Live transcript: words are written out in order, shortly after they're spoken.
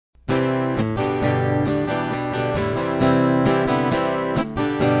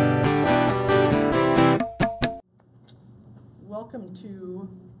welcome to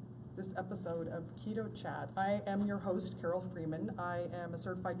this episode of Keto Chat. I am your host, Carol Freeman. I am a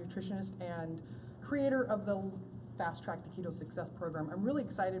certified nutritionist and creator of the Fast Track to Keto Success program. I'm really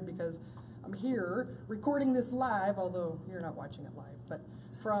excited because I'm here recording this live, although you're not watching it live, but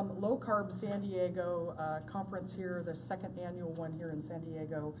from Low Carb San Diego conference here, the second annual one here in San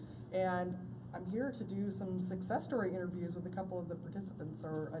Diego. And I'm here to do some success story interviews with a couple of the participants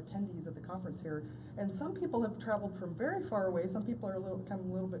or attendees at the conference here. And some people have traveled from very far away. Some people are come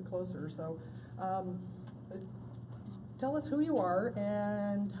a little bit closer. So tell us who you are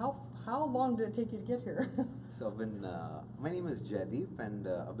and how long did it take you to get here? So I've been, my name is Jaydeep, and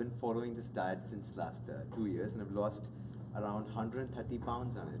I've been following this diet since last 2 years, and I've lost around 130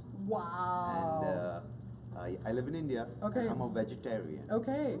 pounds on it. Wow. And I live in India. Okay. I'm a vegetarian.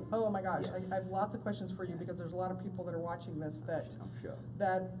 Okay. Oh my gosh. Yes. I have lots of questions for you because there's a lot of people that are watching this that I'm sure.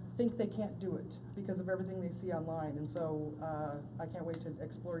 that think they can't do it because of everything they see online. And so I can't wait to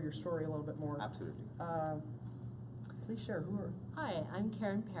explore your story a little bit more. Absolutely. Please share. Who are? Hi, I'm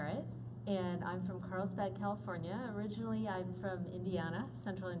Karen Parrott, and I'm from Carlsbad, California. Originally, I'm from Indiana,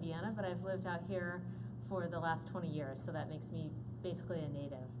 central Indiana, but I've lived out here for the last 20 years, so that makes me basically a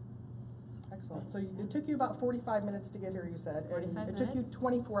native. Excellent. So it took you about 45 minutes to get here, you said. 45 and it took you minutes?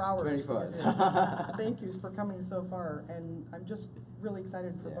 24 hours 24 to get here. Thank you for coming so far. And I'm just really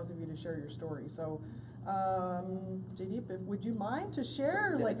excited for both of you to share your story. So, Jaydeep, would you mind to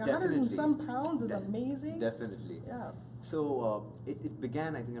share? So, like 100 and some pounds is amazing. Definitely. Yeah. So it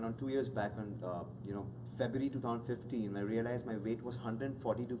began, I think, around 2 years back on, February 2015. I realized my weight was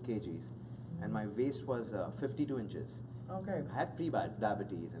 142 kgs, and my waist was 52 inches. Okay. I had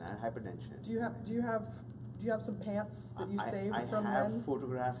pre-diabetes and I had hypertension. Do you have some pants that you saved from I have men?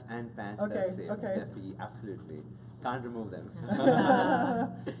 photographs and pants Okay, that I saved. okay. Definitely, absolutely. Can't remove them.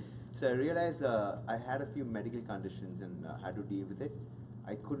 So I realized I had a few medical conditions and had to deal with it.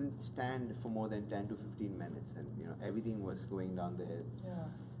 I couldn't stand for more than 10 to 15 minutes, and everything was going down the hill. Yeah.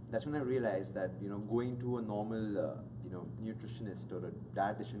 That's when I realized that going to a normal nutritionist or a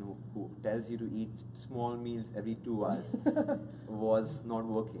dietitian who tells you to eat small meals every 2 hours was not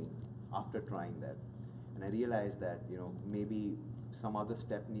working after trying that. And I realized that maybe some other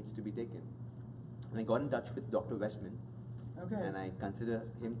step needs to be taken. And I got in touch with Dr. Westman. Okay. And I consider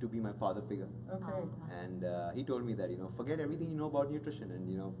him to be my father figure. Okay. And he told me that forget everything you know about nutrition,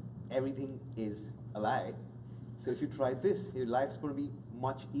 and everything is a lie. So if you try this, your life's going to be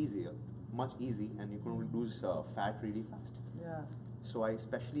much easy, and you're going to lose fat really fast. Yeah. So I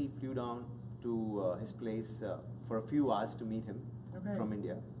especially flew down to his place for a few hours to meet him from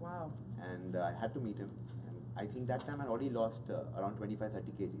India. Wow. And I had to meet him. And I think that time I already lost around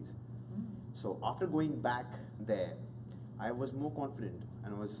 25-30 kgs. So after going back there, I was more confident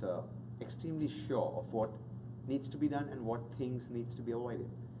and was extremely sure of what needs to be done and what things needs to be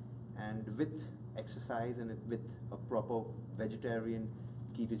avoided. And with exercise and with a proper vegetarian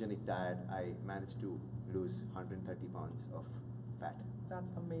ketogenic diet, I managed to lose 130 pounds of fat.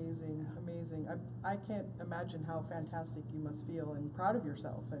 That's amazing, amazing. I can't imagine how fantastic you must feel and proud of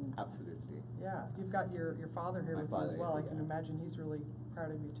yourself. And Absolutely. yeah, you've got your father here My with you as father, well. I yeah. can imagine he's really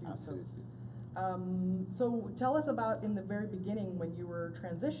proud of you too. Absolutely. So tell us about in the very beginning when you were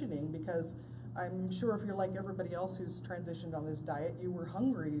transitioning, because I'm sure if you're like everybody else who's transitioned on this diet, you were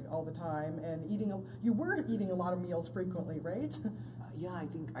hungry all the time and you were eating a lot of meals frequently, right? Yeah,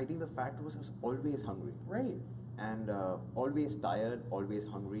 I think the fact was I was always hungry. Right. And always tired, always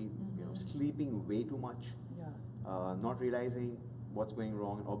hungry, sleeping way too much, Yeah. not realizing what's going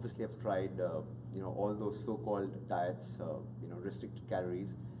wrong. And obviously I've tried, all those so-called diets, restricted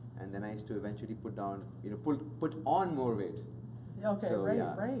calories, and then I used to eventually put on more weight. Okay, So, right,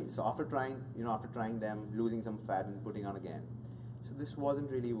 yeah. right. So after trying them, losing some fat and putting on again. So this wasn't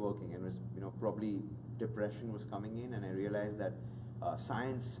really working, and was, probably depression was coming in, and I realized that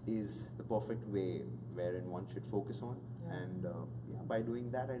science is the perfect way wherein one should focus on. Yeah. And by doing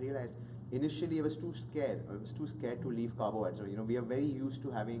that, I realized initially I was too scared. I was too scared to leave carbohydrates. So, we are very used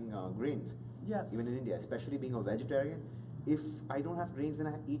to having grains. Yes. Even in India, especially being a vegetarian. If I don't have grains, then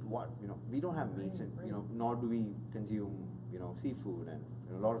I eat what? We don't have meats, and nor do we consume seafood and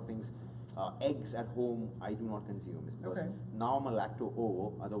a lot of things. Eggs at home I do not consume because now I'm a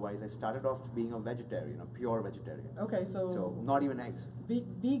lacto-ovo. Otherwise, I started off being a vegetarian, a pure vegetarian. Okay, so not even eggs.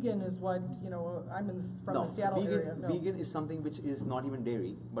 Vegan is what I'm from the Seattle area. No. Vegan is something which is not even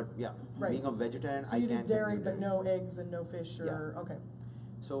dairy, but yeah, being a vegetarian, so I you can't do dairy, consume but no eggs and no fish, or Yeah. okay.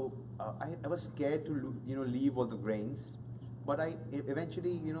 So I was scared to leave all the grains, but I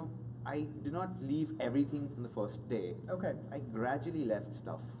eventually I did not leave everything from the first day. Okay. I gradually left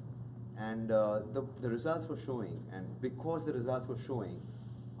stuff. And the results were showing, and because the results were showing,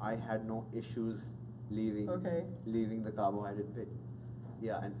 I had no issues leaving the carbohydrate bit.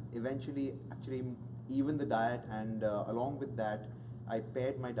 Yeah, and eventually, actually, even the diet, and along with that, I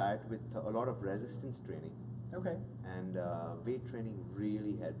paired my diet with a lot of resistance training. Okay. And weight training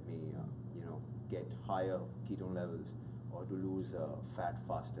really helped me, get higher ketone levels or to lose fat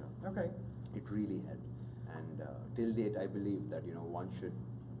faster. Okay. It really helped. And till date, I believe that one should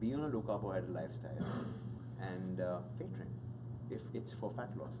be on a low carbohydrate lifestyle and weight train if it's for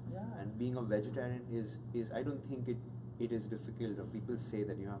fat loss. Yeah. And being a vegetarian is I don't think it is difficult. Or people say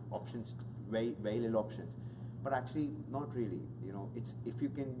that you have options, very little options, but actually not really. It's if you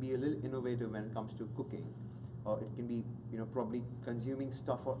can be a little innovative when it comes to cooking, or it can be probably consuming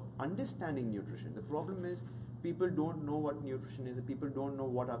stuff or understanding nutrition. The problem is people don't know what nutrition is. People don't know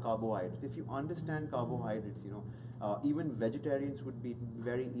what are carbohydrates. If you understand carbohydrates, even vegetarians would be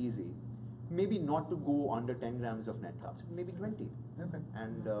very easy. Maybe not to go under 10 grams of net carbs, maybe 20. Okay.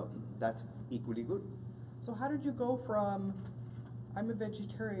 And that's equally good. So how did you go from, I'm a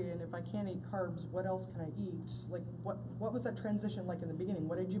vegetarian, if I can't eat carbs, what else can I eat? Like, what was that transition like in the beginning?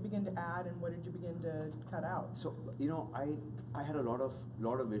 What did you begin to add and what did you begin to cut out? So, I had a lot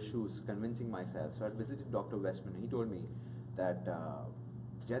of issues convincing myself. So I visited Dr. Westman, and he told me that,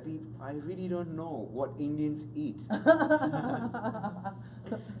 Jaydeep, I really don't know what Indians eat.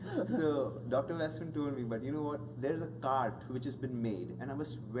 So Dr. Westman told me, but you know what? There's a cart which has been made, and I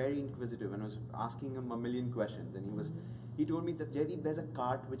was very inquisitive, and I was asking him a million questions, and he told me that, Jaydeep, there's a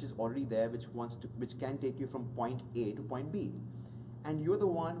cart which is already there, which can take you from point A to point B, and you're the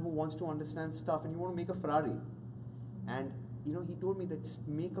one who wants to understand stuff, and you want to make a Ferrari, and he told me that just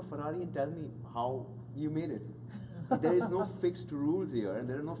make a Ferrari and tell me how you made it. There is no fixed rules here, and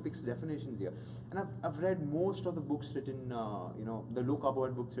there are no fixed definitions here. And I've read most of the books written, the low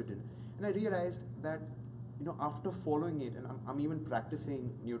carbohydrate books written, and I realized that, after following it, and I'm even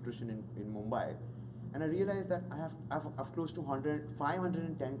practicing nutrition in Mumbai, and I realized that I have close to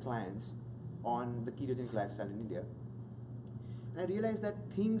 510 clients on the ketogenic lifestyle in India, and I realized that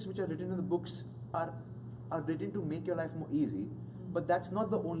things which are written in the books are written to make your life more easy, but that's not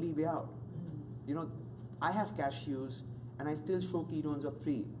the only way out. I have cashews, and I still show ketones of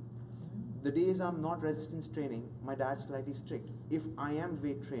 3. The days I'm not resistance training, my diet's slightly strict. If I am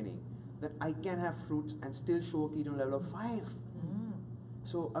weight training, then I can have fruits and still show a ketone level of 5.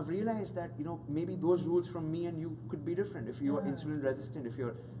 So I've realized that maybe those rules from me and you could be different. If you are insulin resistant, if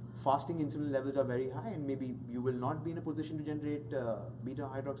your fasting insulin levels are very high, and maybe you will not be in a position to generate beta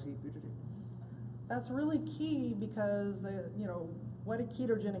hydroxybutyrate. That's really key because what a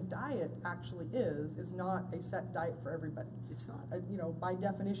ketogenic diet actually is not a set diet for everybody. It's not. By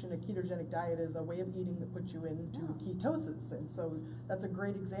definition, a ketogenic diet is a way of eating that puts you into ketosis, and so that's a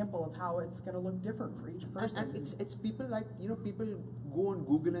great example of how it's going to look different for each person. And it's people like people go on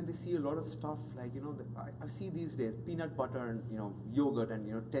Google and they see a lot of stuff like I see these days peanut butter and yogurt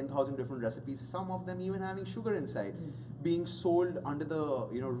and 10,000 different recipes. Some of them even having sugar inside, being sold under the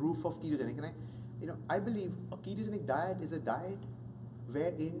roof of ketogenic. And I believe a ketogenic diet is a diet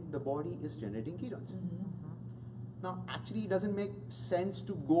wherein the body is generating ketones. Now, actually, it doesn't make sense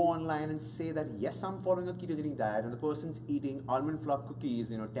to go online and say that, yes, I'm following a ketogenic diet, and the person's eating almond flour cookies,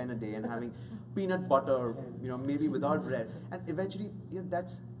 10 a day, and having peanut butter, maybe without bread. And eventually,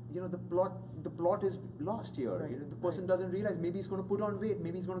 that's, the plot is lost here. Right, the person doesn't realize maybe he's going to put on weight,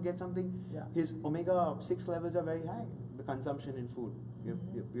 maybe he's going to get something. Yeah. His omega-6 levels are very high, the consumption in food.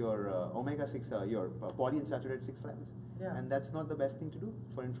 Your omega-6, your polyunsaturated 6 levels. Yeah. And that's not the best thing to do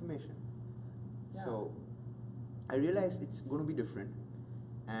for inflammation. Yeah. So I realized it's going to be different,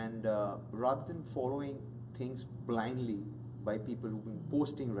 and rather than following things blindly by people who've been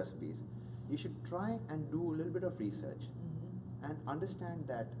posting recipes, you should try and do a little bit of research and understand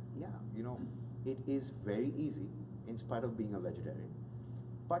that it is very easy in spite of being a vegetarian,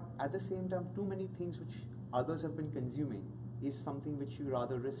 but at the same time too many things which others have been consuming is something which you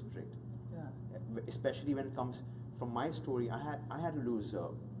rather restrict. Especially when it comes from my story, I had to lose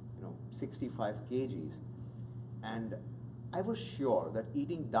 65 kgs, and I was sure that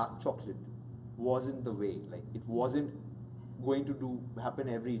eating dark chocolate wasn't the way. Like, it wasn't going to happen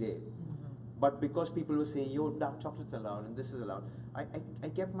every day. But because people were saying, yo, dark chocolate's allowed and this is allowed, I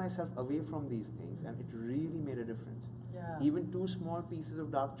kept myself away from these things, and it really made a difference. Yeah. Even 2 small pieces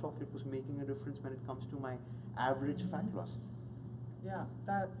of dark chocolate was making a difference when it comes to my average fat loss. Yeah,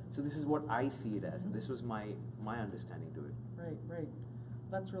 So this is what I see it as. This was my understanding to it. Right.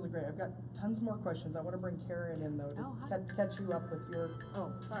 That's really great. I've got tons more questions. I want to bring Karen in, though, to catch you up with your...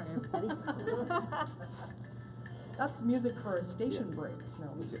 Oh, sorry, everybody. That's music for a station Yeah. break.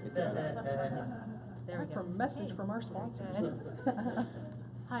 No. It's There we go. From message Hey, from our very sponsors. good.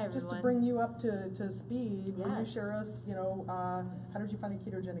 Hi, everyone. Just to bring you up to speed, will you Yes. share us, how did you find a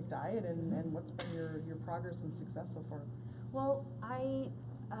ketogenic diet and what's been your progress and success so far? Well, I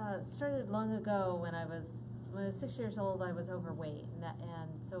started long ago when I was 6 years old. I was overweight,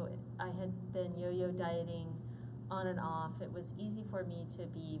 and so I had been yo-yo dieting on and off. It was easy for me to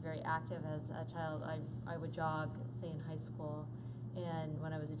be very active as a child. I would jog, say in high school, and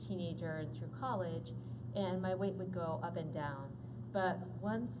when I was a teenager and through college, and my weight would go up and down. But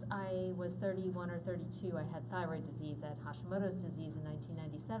once I was 31 or 32, I had thyroid disease. I had Hashimoto's disease in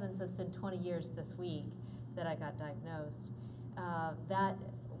 1997, so it's been 20 years this week that I got diagnosed. That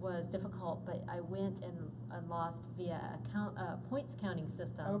was difficult, but I went and lost via a points counting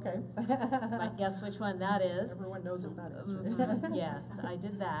system. Okay. Might guess which one that is. Everyone knows what that is, right? Mhm. Yes, I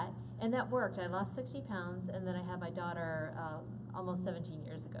did that, and that worked. I lost 60 pounds, and then I had my daughter almost 17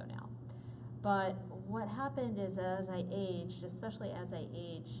 years ago now. But what happened is, as I aged, especially as I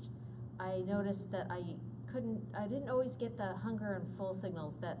aged, I noticed that I didn't always get the hunger and full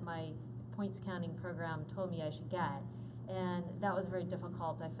signals that my points counting program told me I should get. And that was very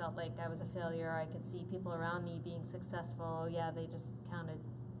difficult. I felt like I was a failure. I could see people around me being successful. Yeah, they just counted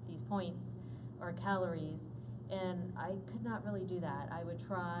these points or calories. And I could not really do that. I would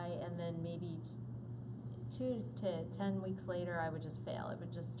try, and then maybe 2 to 10 weeks later, I would just fail. I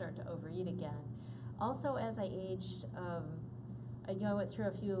would just start to overeat again. Also, as I aged, I went through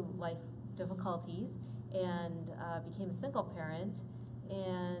a few life difficulties and became a single parent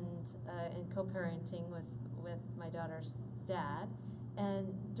and co-parenting with my daughter's dad.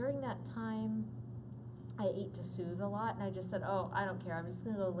 And during that time, I ate to soothe a lot, and I just said, oh, I don't care. I'm just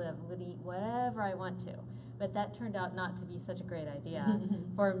going to go live. I'm going to eat whatever I want to. But that turned out not to be such a great idea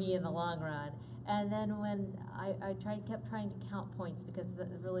for me in the long run. And then when I kept trying to count points, because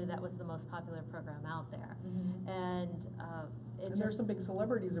really that was the most popular program out there. Mm-hmm. And there's some big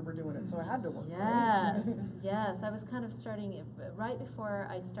celebrities that were doing it, so it had to work. Yes, Right? yes. I was kind of starting, right before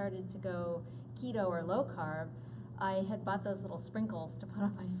I started to go keto or low carb, I had bought those little sprinkles to put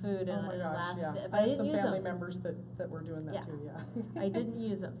on my food, and Oh my it gosh, lasted, yeah. but I I have didn't some use family them. members that were doing that Yeah. too, yeah. I didn't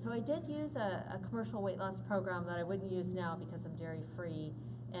use them. So I did use a commercial weight loss program that I wouldn't use now because I'm dairy free,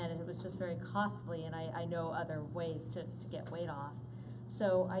 and it was just very costly, and I know other ways to get weight off.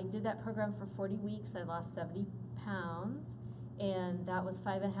 So I did that program for 40 weeks. I lost 70 pounds, and that was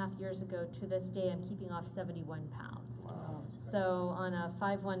 5.5 years ago. To this day, I'm keeping off 71 pounds. Wow. So on a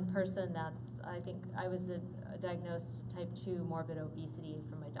 5'1" person, I think I was diagnosed type 2 morbid obesity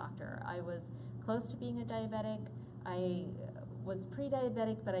from my doctor. I was close to being a diabetic. I was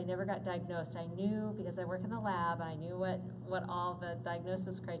pre-diabetic, but I never got diagnosed. I knew, because I work in the lab, and I knew what all the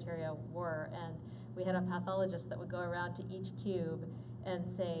diagnosis criteria were, and we had a pathologist that would go around to each cube and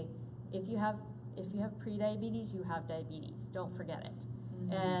say, if you have pre-diabetes, you have diabetes. Don't forget it.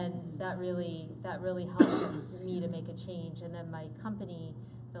 Mm-hmm. And that really helped me to make a change. And then my company,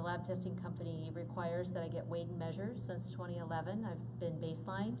 the lab testing company, requires that I get weighed and measured. Since 2011, I've been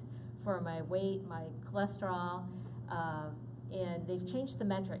baselined for my weight, my cholesterol, and they've changed the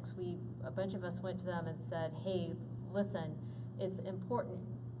metrics. A bunch of us went to them and said, hey, listen, it's important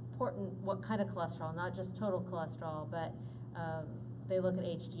what kind of cholesterol, not just total cholesterol, but they look at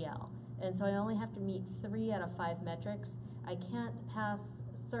HDL. And so I only have to meet 3 out of 5 metrics. I can't pass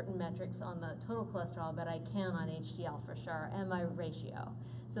certain metrics on the total cholesterol, but I can on HDL for sure, and my ratio.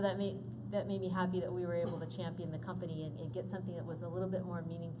 So that made me happy that we were able to champion the company and get something that was a little bit more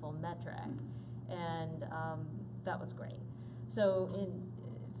meaningful metric, and that was great. So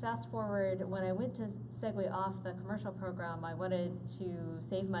fast forward, when I went to segue off the commercial program, I wanted to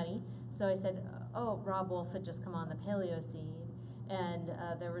save money. So I said, oh, Rob Wolf had just come on the paleo scene, and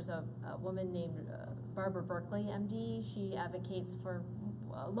there was a woman named Barbara Berkeley, MD. She advocates for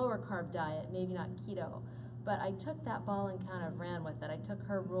a lower carb diet, maybe not keto. But I took that ball and kind of ran with it. I took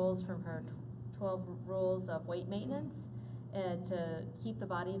her rules from her 12 rules of weight maintenance and to keep the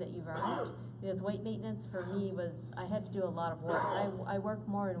body that you've earned. Because weight maintenance for me was, I had to do a lot of work. I worked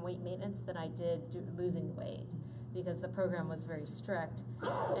more in weight maintenance than I did losing weight, because the program was very strict.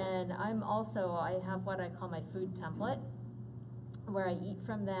 And I have what I call my food template, where I eat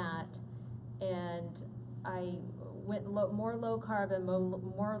from that, and I went more low carb and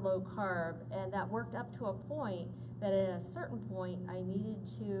more low carb, and that worked up to a point that at a certain point I needed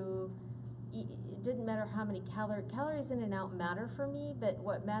to eat. It didn't matter how many calories in and out matter for me, but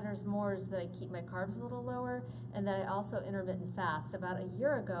what matters more is that I keep my carbs a little lower, and that I also intermittent fast. About a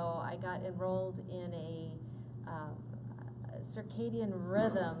year ago, I got enrolled in a circadian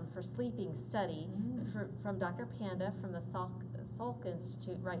rhythm for sleeping study from Dr. Panda from the Salk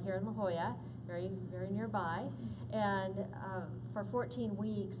Institute right here in La Jolla, very, very nearby. And for 14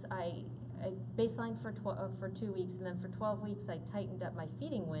 weeks, I baselined for 2 weeks, and then for 12 weeks, I tightened up my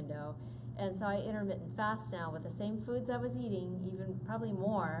feeding window. And so I intermittent fast now with the same foods I was eating, even probably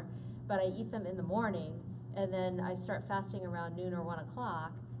more, but I eat them in the morning, and then I start fasting around noon or 1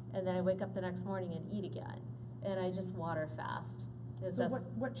 o'clock, and then I wake up the next morning and eat again. And I just water fast. So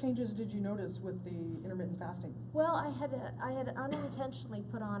what changes did you notice with the intermittent fasting? Well, I had unintentionally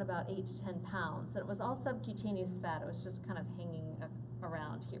put on about 8 to 10 pounds. It was all subcutaneous fat. It was just kind of hanging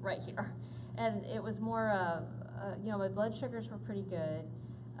around here, right here. And it was more of, my blood sugars were pretty good,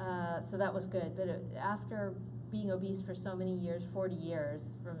 so that was good. But after being obese for so many years, 40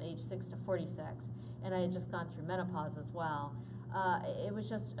 years, from age 6 to 46, and I had just gone through menopause as well, it was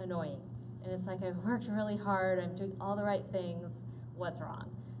just annoying. And it's like, I've worked really hard, I'm doing all the right things, what's wrong?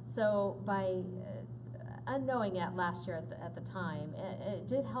 So by unknowing it last year at the time, it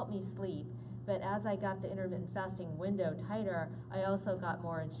did help me sleep, but as I got the intermittent fasting window tighter, I also got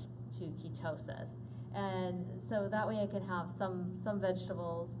more into ketosis. And so that way I could have some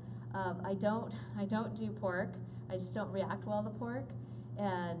vegetables. I don't do pork. I just don't react well to pork.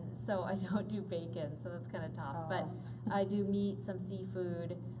 And so I don't do bacon, so that's kind of tough. But I do meat, some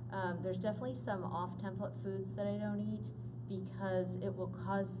seafood. There's definitely some off-template foods that I don't eat because it will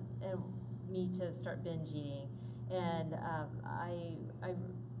cause me to start binge eating. And I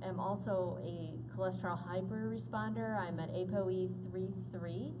am also a cholesterol hyper responder. I'm an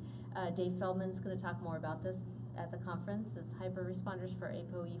ApoE3/3. Dave Feldman's going to talk more about this at the conference. It's hyper responders for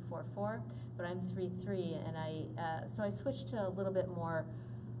ApoE4/4, but I'm 3/3, and so I switched to a little bit more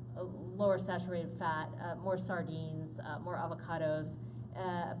lower saturated fat, more sardines, more avocados,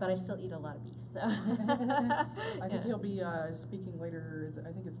 but I still eat a lot of beef. So I think he'll be speaking later.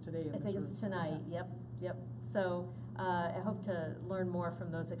 I think it's today. I think it's tonight. Yeah. Yep. So I hope to learn more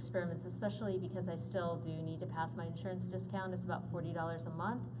from those experiments, especially because I still do need to pass my insurance discount. It's about $40 a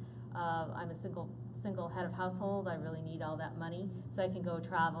month. I'm a single head of household. I really need all that money so I can go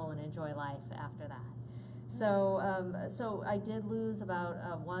travel and enjoy life after that. So I did lose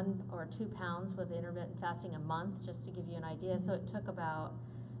about 1 or 2 pounds with intermittent fasting a month, just to give you an idea. So it took about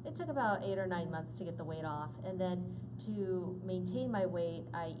 8 or 9 months to get the weight off, and then to maintain my weight,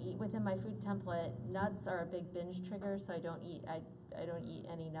 I eat within my food template. Nuts are a big binge trigger, so I don't eat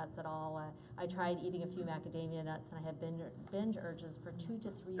any nuts at all. I tried eating a few macadamia nuts, and I had binge urges for 2 to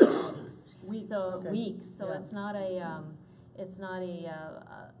 3 weeks. Weeks. Weeks. So yeah. It's not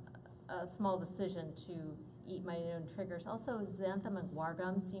a small decision to eat my own triggers. Also, xanthan and guar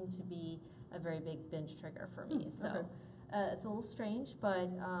gum seem to be a very big binge trigger for me. So. Okay. It's a little strange, but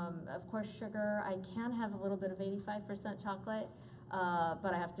of course sugar, I can have a little bit of 85% chocolate,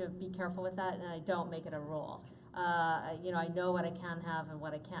 but I have to be careful with that, and I don't make it a rule. I know what I can have and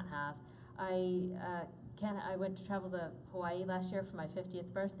what I can't have. I went to travel to Hawaii last year for my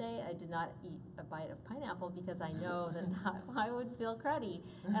 50th birthday. I did not eat a bite of pineapple because I know that I would feel cruddy.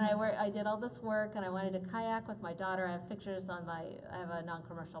 And I did all this work, and I wanted to kayak with my daughter. I have pictures on I have a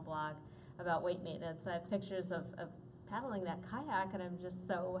non-commercial blog about weight maintenance. I have pictures of paddling that kayak, and I'm just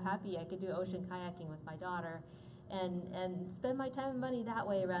so happy I could do ocean kayaking with my daughter and spend my time and money that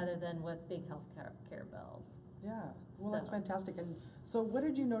way rather than with big health care bills. Yeah, well, that's fantastic. And so what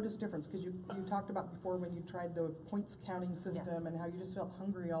did you notice difference? Because you talked about before when you tried the points counting system, yes, and how you just felt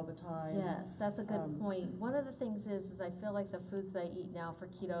hungry all the time. Yes, that's a good point. One of the things is I feel like the foods that I eat now for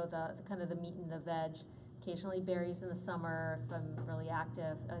keto, the kind of the meat and the veg, occasionally berries in the summer if I'm really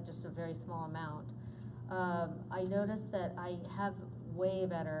active, just a very small amount. I noticed that I have way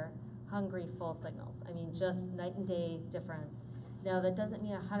better hungry full signals. I mean, just night and day difference. Now, that doesn't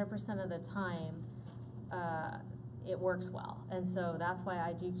mean 100% of the time it works well. And so that's why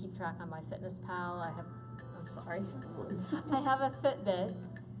I do keep track on my FitnessPal. I have a Fitbit.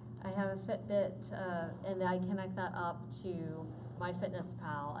 And I connect that up to my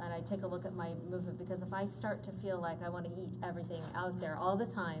FitnessPal, and I take a look at my movement, because if I start to feel like I want to eat everything out there all the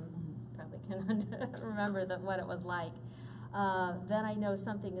time, probably can remember what it was like, then I know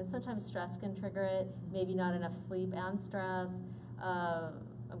something, and sometimes stress can trigger it, maybe not enough sleep and stress.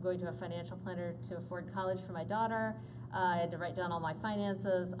 I'm going to a financial planner to afford college for my daughter. I had to write down all my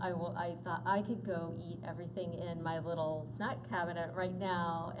finances. I thought I could go eat everything in my little snack cabinet right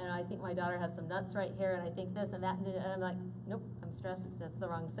now, and I think my daughter has some nuts right here, and I think this and that, and I'm like, nope, I'm stressed. That's the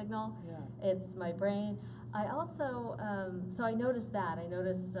wrong signal. Yeah. It's my brain. I also, so I noticed that. I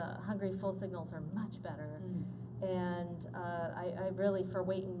noticed hungry full signals are much better. And I really, for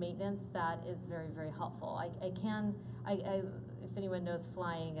weight and maintenance, that is very, very helpful. If anyone knows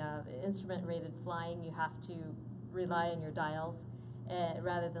flying, instrument rated flying, you have to rely on your dials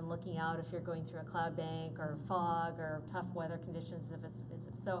rather than looking out if you're going through a cloud bank or fog or tough weather conditions.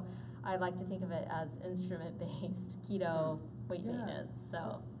 So I like to think of it as instrument-based keto weight maintenance.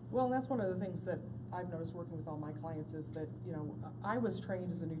 So. Well, and that's one of the things that I've noticed working with all my clients is that, I was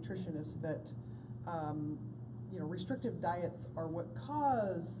trained as a nutritionist that, restrictive diets are what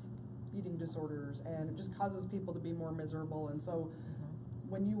cause eating disorders, and it just causes people to be more miserable. And so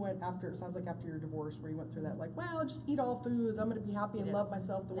when you went it sounds like after your divorce, where you went through that, like, well, just eat all foods, I'm going to be happy and love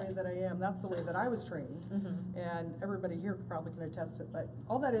myself the way that I am. That's the way that I was trained. And everybody here probably can attest to it. But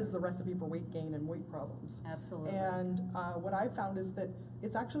all that is a recipe for weight gain and weight problems. Absolutely. And what I found is that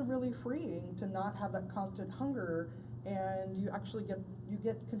it's actually really freeing to not have that constant hunger, and you actually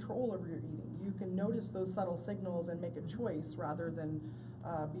get control over your eating. You can notice those subtle signals and make a choice rather than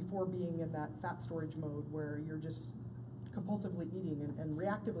before being in that fat storage mode where you're just compulsively eating and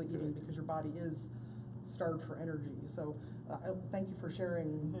reactively eating because your body is starved for energy. So thank you for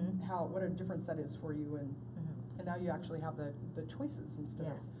sharing what a difference that is for you, and now you actually have the choices instead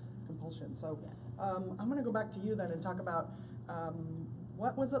of compulsion. So I'm going to go back to you then and talk about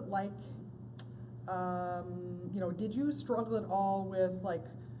what was it like, did you struggle at all with like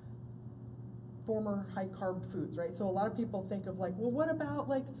former high carb foods, right? So a lot of people think of like, well, what about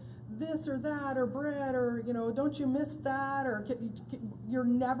like this or that or bread or, don't you miss that? Or you're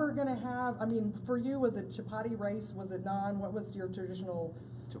never going to have, for you, was it chapati rice? Was it naan? What was your traditional?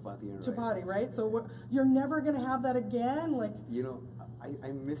 Chapati, right? So you're never going to have that again? Like,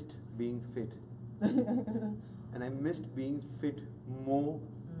 I missed being fit. And I missed being fit more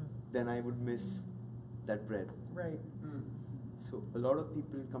than I would miss that bread. Right. So a lot of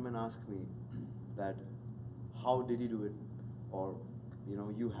people come and ask me that, how did you do it? Or,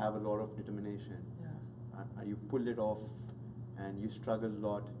 you have a lot of determination. Yeah. And you pulled it off, and you struggled a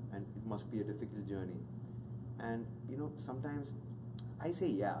lot, and it must be a difficult journey. And, sometimes I say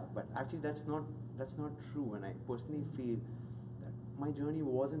yeah, but actually that's not true. And I personally feel that my journey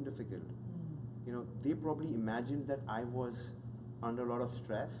wasn't difficult. They probably imagined that I was under a lot of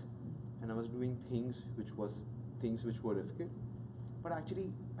stress, and I was doing things which were difficult. But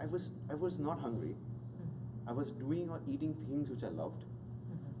actually, I was not hungry. I was doing or eating things which I loved.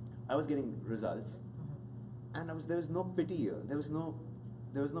 I was getting results, and there was no pity here. There was no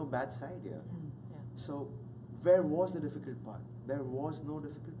bad side here. So, where was the difficult part? There was no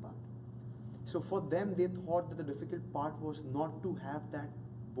difficult part. So for them, they thought that the difficult part was not to have that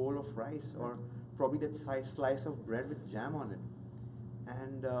bowl of rice or probably that slice of bread with jam on it.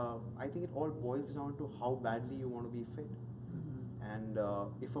 And I think it all boils down to how badly you want to be fit. And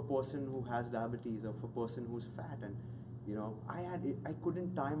if a person who has diabetes, or if a person who's fat, and I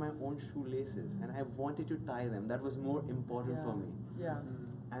couldn't tie my own shoelaces, and I wanted to tie them. That was more important for me. Yeah.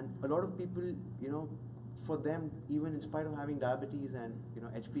 And a lot of people, for them, even in spite of having diabetes and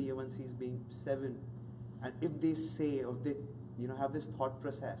HbA1cs being 7, and if they say, or if they have this thought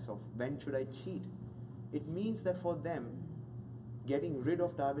process of when should I cheat, it means that for them, getting rid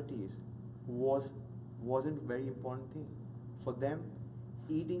of diabetes wasn't a very important thing. For them,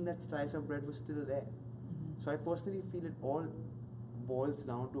 eating that slice of bread was still there. So I personally feel it all boils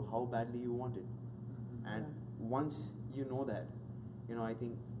down to how badly you want it. And once you know that, I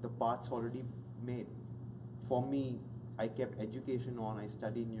think the path's already made. For me, I kept education on, I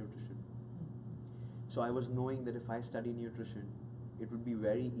studied nutrition. So I was knowing that if I study nutrition, it would be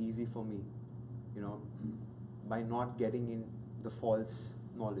very easy for me, by not getting in the false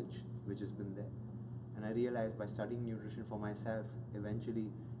knowledge which has been there. And I realized by studying nutrition for myself,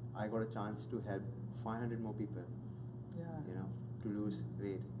 eventually I got a chance to help 500 more people, to lose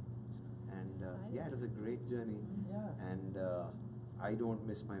weight. And it was a great journey. And I don't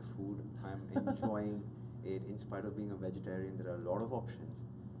miss my food. I'm enjoying it in spite of being a vegetarian. There are a lot of options,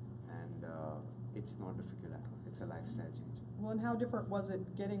 and it's not difficult at all. It's a lifestyle change. Well, and how different was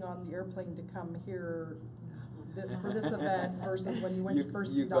it getting on the airplane to come here for this event versus when you went to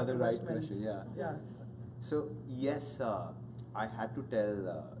first see Dr. You got the right Westman? question, Yeah. So yes, I had to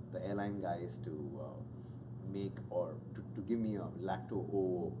tell the airline guys to make or to give me a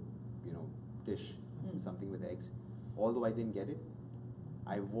lacto-O, dish, something with eggs. Although I didn't get it,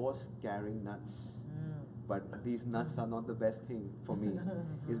 I was carrying nuts. But these nuts are not the best thing for me.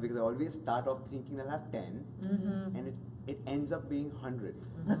 It's because I always start off thinking I'll have 10, and it ends up being 100.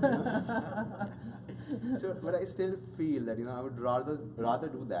 So, but I still feel that I would rather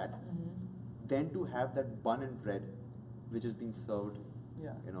do that than to have that bun and bread, which is being served,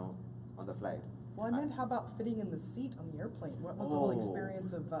 on the flight. Well, I meant how about fitting in the seat on the airplane? What was the whole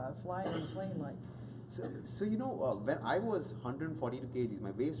experience of flying on the plane like? So you know, when I was 142 kgs,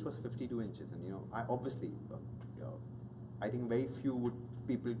 my waist was 52 inches, and you know, I obviously, I think very few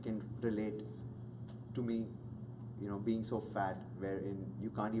people can relate to me, you know, being so fat, wherein you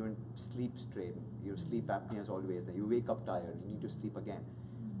can't even sleep straight. Your sleep apnea is always there. You wake up tired. You need to sleep again.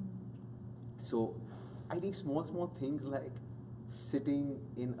 So, I think small things like sitting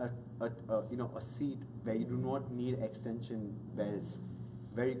in a seat where you do not need extension belts,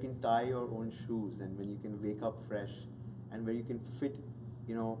 where you can tie your own shoes, and when you can wake up fresh, and where you can fit,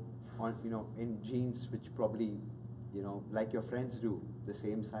 in jeans which probably, like your friends do, the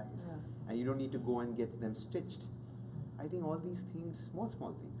same size, and you don't need to go and get them stitched. I think all these things, small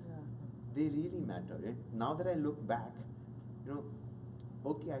things, they really matter. Now that I look back,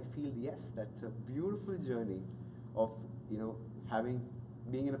 okay, I feel yes, that's a beautiful journey of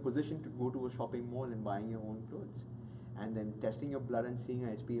being in a position to go to a shopping mall and buying your own clothes, and then testing your blood and seeing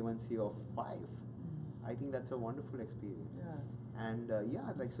an HbA1c of 5. I think that's a wonderful experience. And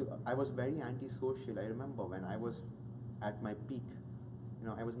so I was very antisocial. I remember when I was at my peak,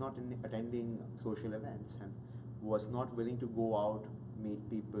 I was not attending social events and was not willing to go out, meet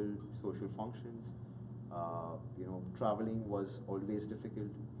people, social functions. Traveling was always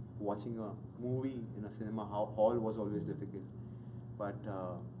difficult. Watching a movie in a cinema hall was always difficult. But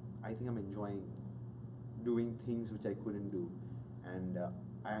I think I'm enjoying doing things which I couldn't do. And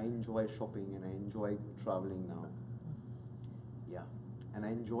I enjoy shopping and I enjoy traveling now. Yeah. And I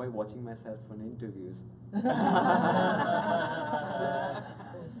enjoy watching myself on interviews.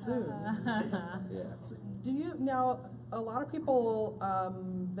 Soon. Yeah. So do you now? A lot of people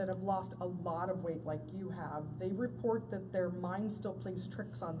that have lost a lot of weight, like you have, they report that their mind still plays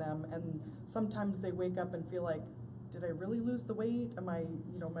tricks on them, and sometimes they wake up and feel like, did I really lose the weight? Am I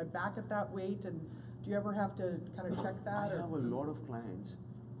back at that weight? And do you ever have to kind of check that? I have a lot of clients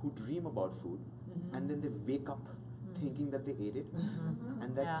who dream about food, and then they wake up thinking that they ate it,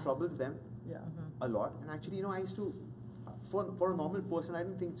 and that troubles them a lot. And actually, I used to, for a normal person, I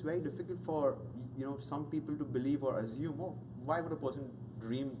don't think it's very difficult for some people to believe or assume, oh, why would a person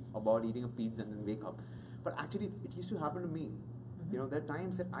dream about eating a pizza and then wake up? But actually, it used to happen to me. There are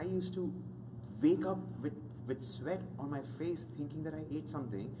times that I used to wake up with sweat on my face, thinking that I ate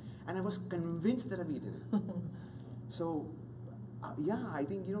something, and I was convinced that I've eaten it. So, I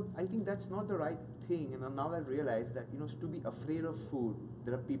think that's not the right thing. And now I realize that to be afraid of food,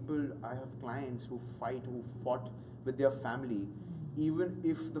 there are people. I have clients who fought with their family, even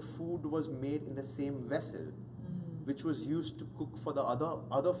if the food was made in the same vessel, which was used to cook for the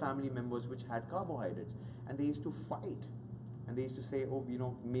other family members, which had carbohydrates, and they used to fight, and they used to say, oh,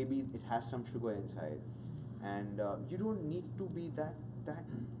 maybe it has some sugar inside, and you don't need to be that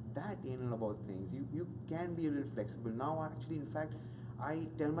anal about things. You can be a little flexible. Now, actually, in fact, I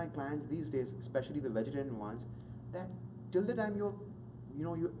tell my clients these days, especially the vegetarian ones, that till the time till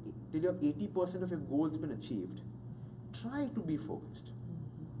your 80% of your goal's been achieved, try to be focused.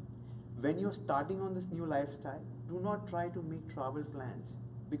 When you're starting on this new lifestyle, do not try to make travel plans,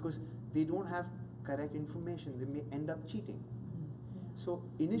 because they don't have correct information. They may end up cheating. So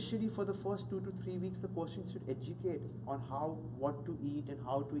initially, for the first 2 to 3 weeks, the person should educate on what to eat and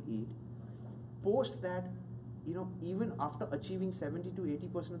how to eat. Post that, even after achieving 70 to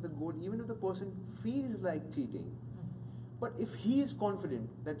 80% of the goal, even if the person feels like cheating, but if he is confident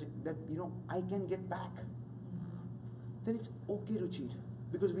that I can get back, then it's okay to cheat,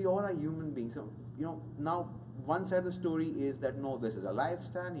 because we all are human beings. So, now one side of the story is that no, this is a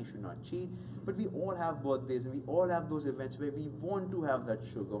lifestyle, you should not cheat, but we all have birthdays and we all have those events where we want to have that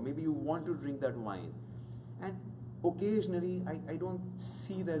sugar, maybe you want to drink that wine, and occasionally, I don't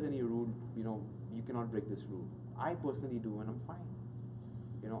see there's any rule, you cannot break this rule. I personally do, and I'm fine.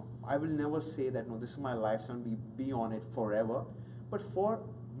 I will never say that, no, this is my lifestyle, be on it forever, but for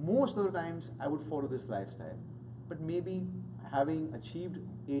most of the times, I would follow this lifestyle. But maybe having achieved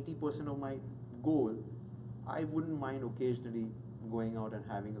 80% of my goal, I wouldn't mind occasionally going out and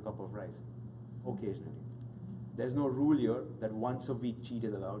having a cup of rice. Occasionally. There's no rule here that once a week cheat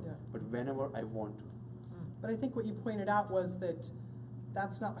is allowed, but whenever I want to. But I think what you pointed out was that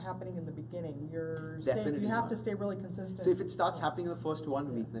that's not happening in the beginning. Definitely you have not. to stay really consistent. So if it starts happening in the first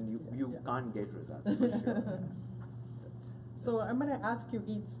 1 week, then you can't get results, for sure. So I'm going to ask you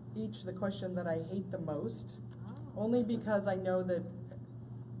each the question that I hate the most. Only because I know that,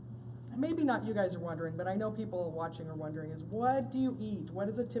 maybe not you guys are wondering, but I know people watching are wondering, is what do you eat? What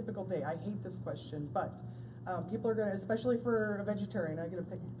is a typical day? I hate this question, but People are gonna, especially for a vegetarian, I'm gonna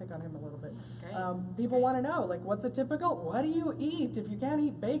pick on him a little bit. That's great. People want to know, like, what's a typical, what do you eat? If you can't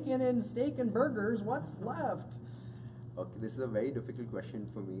eat bacon and steak and burgers, what's left? Okay, this is a very difficult question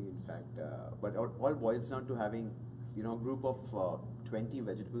for me, in fact, but it all boils down to having, a group of 20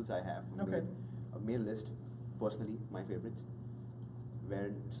 vegetables I have. Okay. A meal list, personally, my favorites,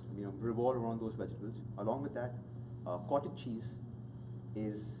 where, revolve around those vegetables. Along with that, cottage cheese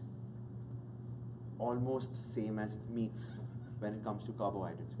is almost same as meats when it comes to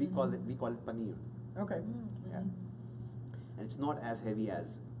carbohydrates. We call it paneer. Okay. Yeah. And it's not as heavy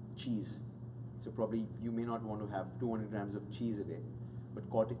as cheese. So probably you may not want to have 200 grams of cheese a day, but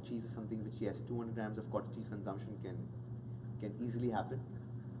cottage cheese is something which, yes, 200 grams of cottage cheese consumption can easily happen,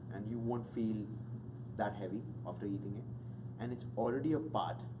 and you won't feel that heavy after eating it. And it's already a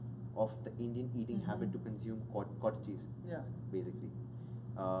part of the Indian eating habit to consume cottage cheese. Yeah. Basically,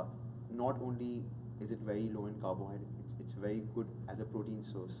 not only is it very low in carbohydrate, it's very good as a protein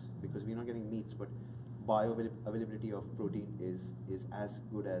source, because we're not getting meats, but bioavailability of protein is as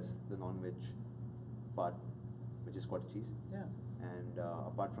good as the non-veg part, which is cottage cheese. Yeah. And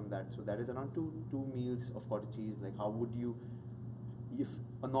apart from that, so that is around two meals of cottage cheese. Like, how would you, if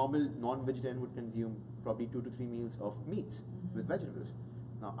a normal non-vegetarian would consume probably 2 to 3 meals of meats with vegetables.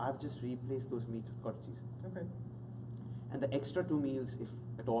 Now I've just replaced those meats with cottage cheese. Okay. And the extra 2 meals, if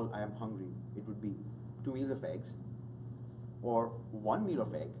at all I am hungry, it would be 2 meals of eggs, or 1 meal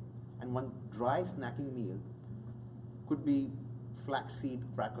of egg, and 1 dry snacking meal. Could be flaxseed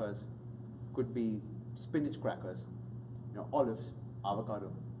crackers, could be spinach crackers, olives,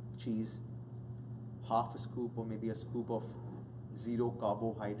 avocado, cheese, half a scoop or maybe a scoop of 0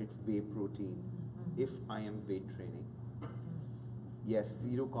 carbohydrate whey protein if I am weight training. Yes,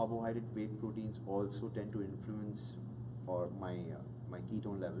 0 carbohydrate whey proteins also tend to influence or my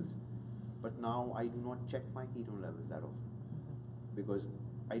ketone levels, but now I do not check my ketone levels that often, because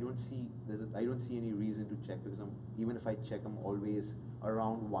I don't see any reason to check, because even if I check, I'm always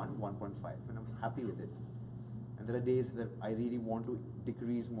around 1.5, and I'm happy with it. And there are days that I really want to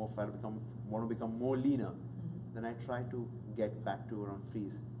decrease more fat, want to become more leaner, then I try to get back to around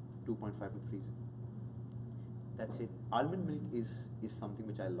 3s, 2.5 to 3s. That's it. Almond milk is something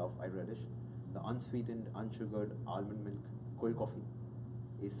which I love, I relish. The unsweetened, unsugared almond milk cold coffee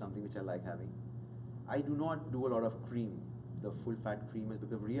is something which I like having. I do not do a lot of cream, the full fat cream, is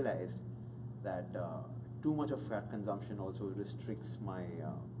because I've realized that too much of fat consumption also restricts my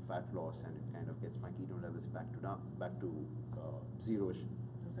fat loss, and it kind of gets my ketone levels back to zero-ish.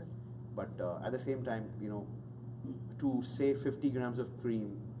 Okay. But at the same time, to say 50 grams of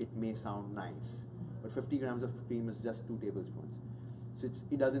cream, it may sound nice, but 50 grams of cream is just 2 tablespoons. So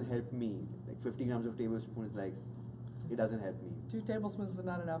it doesn't help me. Like 50 grams of tablespoons, like, it doesn't help me. 2 tablespoons is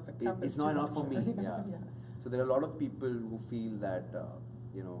not enough. It's not enough for me. Yeah. Yeah. So there are a lot of people who feel that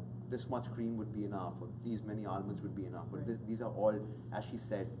this much cream would be enough, or these many almonds would be enough. But Right. these are all, as she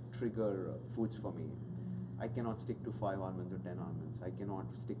said, trigger foods for me. I cannot stick to 5 almonds or 10 almonds. I cannot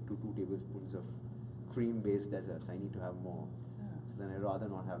stick to 2 tablespoons of cream-based desserts. I need to have more. Yeah. So then I'd rather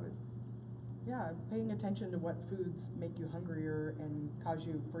not have it. Yeah, paying attention to what foods make you hungrier and cause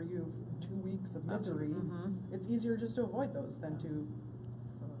you 2 weeks of misery. It's easier just to avoid those than to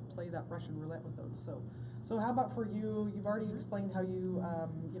play that Russian roulette with those. So how about for you? You've already explained how you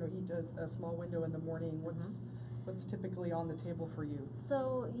eat a small window in the morning. What's typically on the table for you?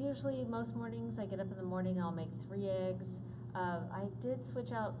 So usually most mornings I get up in the morning, I'll make 3 eggs. I did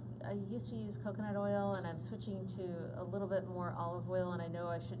switch out, I used to use coconut oil, and I'm switching to a little bit more olive oil, and I know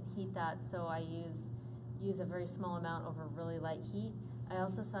I shouldn't heat that, so I use a very small amount over really light heat. I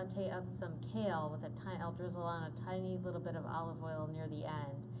also saute up some kale with I'll drizzle on a tiny little bit of olive oil near the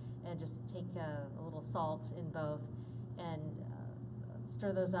end, and just take a little salt in both, and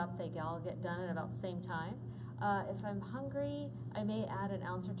stir those up. They all get done at about the same time. If I'm hungry, I may add an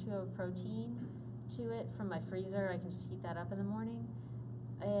ounce or 2 of protein to it from my freezer. I can just heat that up in the morning.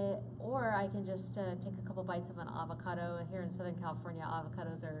 Or I can just take a couple bites of an avocado. Here in Southern California,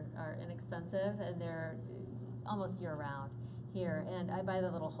 avocados are inexpensive, and they're almost year-round here. And I buy the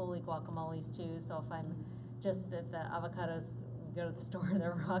little holy guacamoles too, so if the avocados, you go to the store,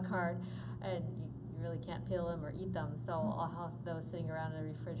 they're rock hard, and you really can't peel them or eat them, so I'll have those sitting around in the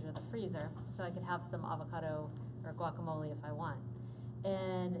refrigerator or the freezer, so I can have some avocado or guacamole if I want.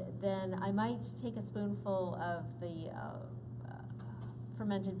 And then I might take a spoonful of the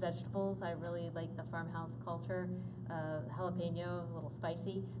fermented vegetables. I really like the farmhouse culture, jalapeno, a little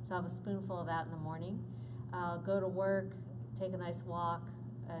spicy, so I'll have a spoonful of that in the morning. I'll go to work, take a nice walk,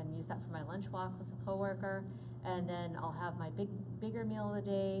 and use that for my lunch walk with a coworker. and then I'll have my bigger meal of the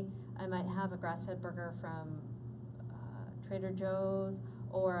day. I might have a grass-fed burger from Trader Joe's,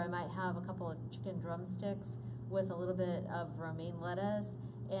 or I might have a couple of chicken drumsticks with a little bit of romaine lettuce,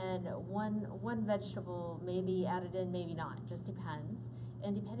 and one vegetable may be added in, maybe not, just depends.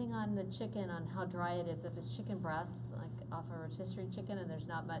 And depending on the chicken, on how dry it is, if it's chicken breast, like off a rotisserie chicken and there's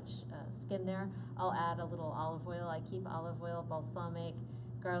not much skin there, I'll add a little olive oil. I keep olive oil, balsamic,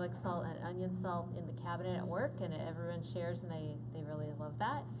 garlic salt, and onion salt in the cabinet at work, and everyone shares, and they really love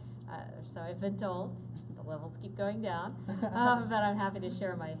that. So I've been told. The levels keep going down, but I'm happy to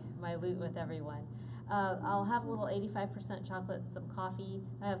share my loot with everyone. I'll have a little 85% chocolate, some coffee.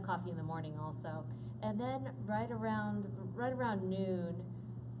 I have coffee in the morning also. And then right around noon,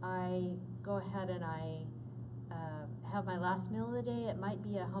 I go ahead and I have my last meal of the day. It might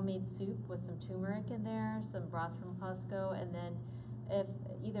be a homemade soup with some turmeric in there, some broth from Costco, and then if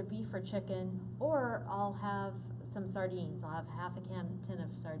either beef or chicken, or I'll have some sardines. I'll have half a tin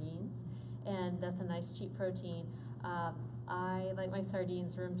of sardines, and that's a nice cheap protein. I like my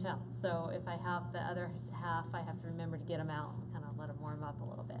sardines room temp, so if I have the other half, I have to remember to get them out and kind of let them warm up a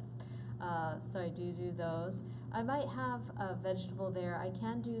little bit. So I do those. I might have a vegetable there. I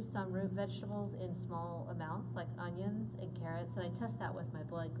can do some root vegetables in small amounts, like onions and carrots, and I test that with my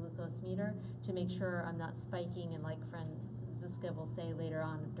blood glucose meter to make sure I'm not spiking, and like friend Ziska will say later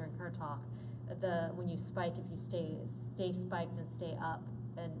on during her talk, when you spike, if you stay spiked and stay up,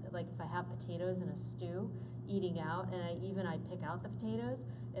 and like if I have potatoes in a stew, eating out, and I pick out the potatoes,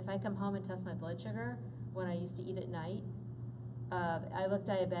 if I come home and test my blood sugar, when I used to eat at night, I look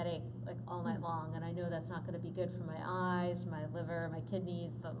diabetic like all night long, and I know that's not going to be good for my eyes, my liver, my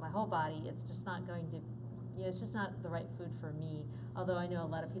kidneys, my whole body. It's just not going to, it's just not the right food for me, although I know a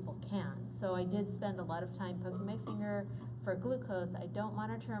lot of people can. So I did spend a lot of time poking my finger for glucose. I don't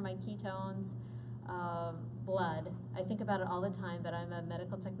monitor my ketones, blood. I think about it all the time, but I'm a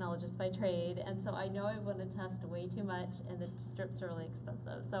medical technologist by trade, and so I know I want to test way too much, and the strips are really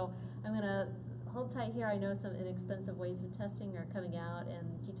expensive. So I'm going to hold tight here. I know some inexpensive ways of testing are coming out,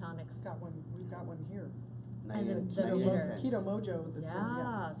 and ketonics. We've got one here. And then Keto, meter. Keto Mojo. That's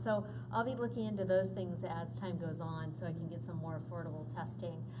Yeah, so I'll be looking into those things as time goes on, so I can get some more affordable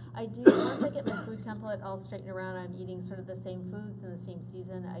testing. I do, once I get my food template all straightened around, I'm eating sort of the same foods in the same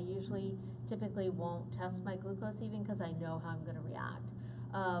season. I typically won't test my glucose even, because I know how I'm going to react.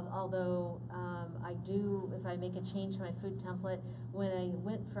 Although I do, if I make a change to my food template, when I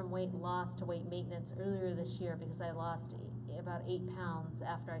went from weight loss to weight maintenance earlier this year, because I lost about 8 pounds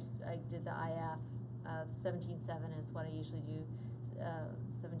after I did the IF, 17.7 is what I usually do,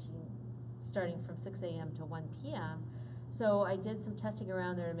 17 starting from 6 a.m. to 1 p.m. So I did some testing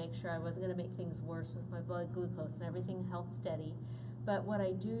around there to make sure I wasn't going to make things worse with my blood glucose, and everything held steady. But what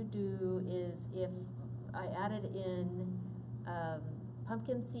I do is if I added in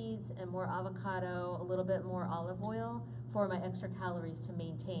pumpkin seeds and more avocado, a little bit more olive oil for my extra calories to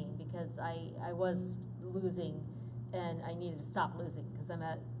maintain, because I was losing and I needed to stop losing because I'm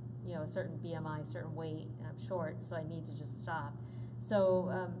at a certain BMI, certain weight, and I'm short, so I need to just stop.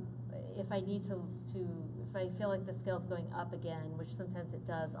 So if I need if I feel like the scale's going up again, which sometimes it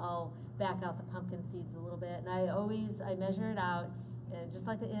does, I'll back out the pumpkin seeds a little bit, and I measure it out, just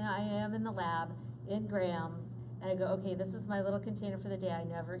like I am in the lab, in grams, and I go, okay, this is my little container for the day. I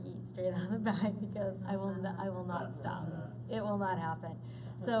never eat straight out of the bag because I will not stop. It will not happen.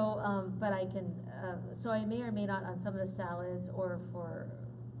 So, but I can, so I may or may not on some of the salads, or for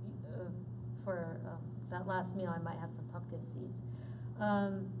that last meal, I might have some pumpkin seeds.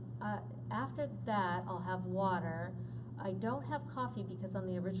 After that, I'll have water. I don't have coffee because on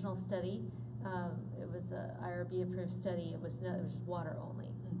the original study, it was a IRB approved study. It was water only.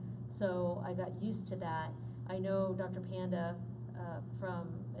 So I got used to that. I know Dr. Panda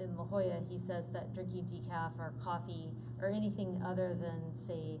in La Jolla, he says that drinking decaf or coffee or anything other than,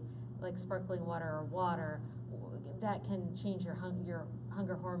 say, like sparkling water or water, that can change your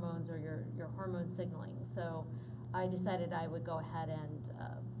hunger hormones or your hormone signaling. So I decided I would go ahead and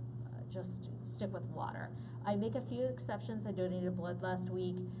just stick with water. I make a few exceptions. I donated blood last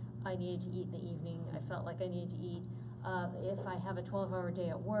week. I needed to eat in the evening. I felt like I needed to eat. If I have a 12-hour day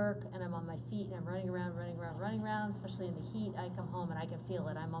at work and I'm on my feet and I'm running around, especially in the heat, I come home and I can feel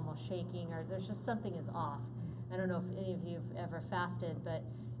it. I'm almost shaking, or there's just something is off. I don't know if any of you have ever fasted, but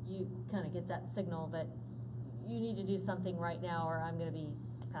you kind of get that signal that you need to do something right now or I'm going to be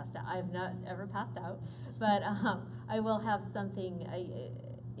passed out. I've not ever passed out, but I will have something.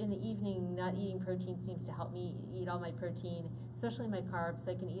 In the evening, not eating protein seems to help me eat all my protein, especially my carbs.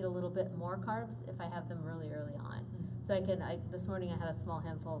 I can eat a little bit more carbs if I have them really early on. So So this morning I had a small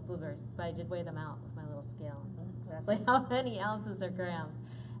handful of blueberries, but I did weigh them out with my little scale, exactly how many ounces or grams.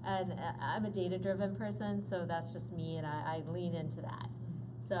 And I'm a data-driven person, so that's just me, and I lean into that.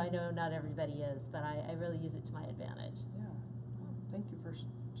 So I know not everybody is, but I really use it to my advantage. Yeah. Well, thank you for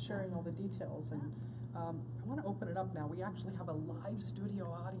sharing all the details. And I want to open it up now. We actually have a live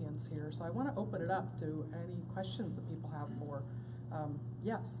studio audience here, so I want to open it up to any questions that people have for.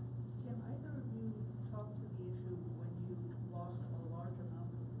 Yes. Can either of you talk to the issue when you lost a large amount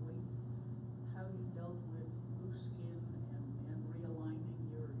of weight, how you dealt with loose skin and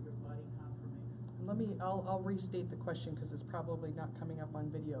realigning your body conformation? I'll restate the question because it's probably not coming up on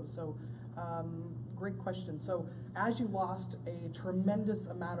video. So, great question. So, as you lost a tremendous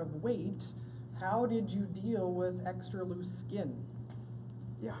amount of weight, how did you deal with extra loose skin?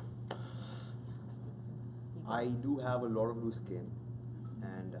 Yeah. I do have a lot of loose skin,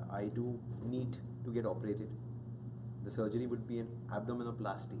 and I do need to get operated. The surgery would be an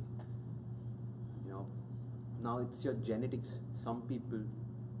abdominoplasty. You know, now it's your genetics. Some people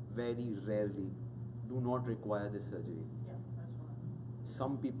very rarely do not require this surgery. Yeah, that's one.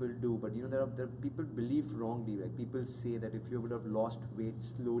 Some people do, but you know, there are people believe wrongly. Like people say that if you would have lost weight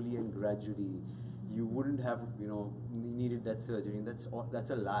slowly and gradually, you wouldn't have, you know, needed that surgery. And that's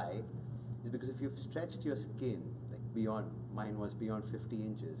a lie. It's because if you've stretched your skin like beyond, mine was beyond 50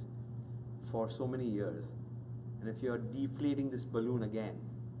 inches for so many years, and if you're deflating this balloon again,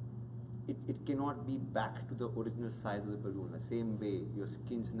 it cannot be back to the original size of the balloon. The same way, your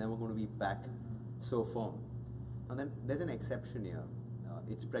skin's never going to be back so firm. And then there's an exception here.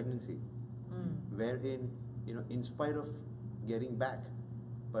 It's pregnancy, wherein, you know, in spite of getting back,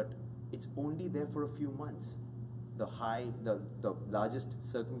 but it's only there for a few months. The largest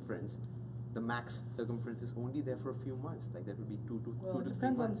circumference, the max circumference is only there for a few months. Like that would be two to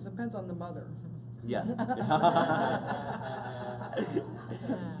 3 months. Depends on the mother. Yeah.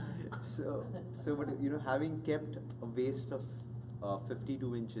 So, but you know, having kept a waist of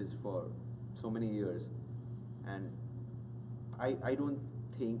 52 inches for so many years, and I don't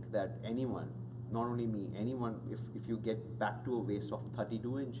think that anyone, not only me, anyone, if you get back to a waist of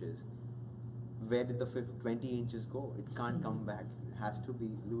 32 inches, where did the 20 inches go? It can't come back. It has to be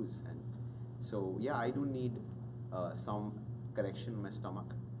loose. And so, yeah, I do need some correction in my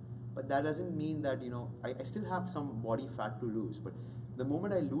stomach. But that doesn't mean that, you know, I still have some body fat to lose. But the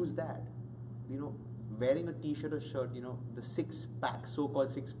moment I lose that, you know, wearing a t-shirt or shirt, you know, the six-pack, so-called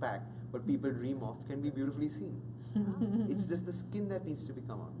six-pack, what people dream of, can be beautifully seen. It's just the skin that needs to be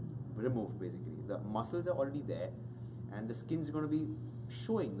removed, basically. The muscles are already there, and the skin's going to be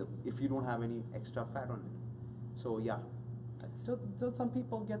showing if you don't have any extra fat on it. So, yeah. So some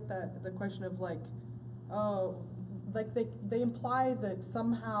people get the question of like, oh, like they imply that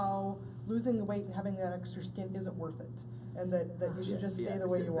somehow losing the weight and having that extra skin isn't worth it, and that you should just stay the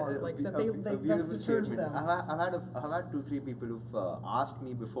way you are. Like that that deters them. I've had 2-3 people who've asked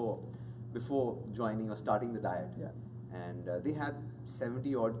me before joining or starting the diet, and they had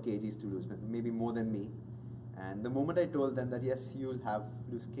 70 odd kgs to lose, maybe more than me. And the moment I told them that yes, you'll have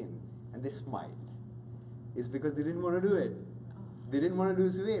loose skin, and they smiled, is because they didn't want to do it. They didn't want to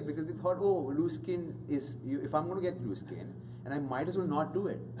lose weight because they thought, oh, loose skin is, if I'm going to get loose skin, and I might as well not do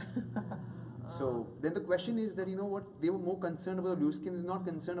it. So then the question is that, you know what, they were more concerned about loose skin, they're not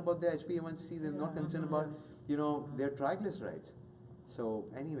concerned about their HbA1c, they're not concerned about, you know, their triglycerides. So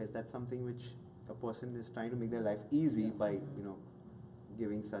anyways, that's something which a person is trying to make their life easy by, you know,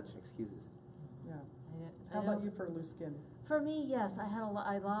 giving such excuses. Yeah. How about you for loose skin? For me, yes,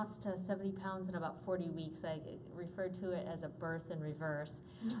 I lost 70 pounds in about 40 weeks. I referred to it as a birth in reverse.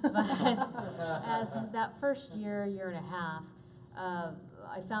 But as that first year and a half,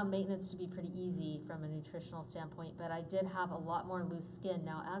 I found maintenance to be pretty easy from a nutritional standpoint, but I did have a lot more loose skin.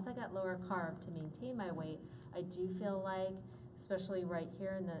 Now, as I got lower carb to maintain my weight, I do feel like, especially right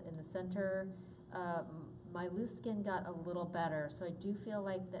here in the center, my loose skin got a little better. So I do feel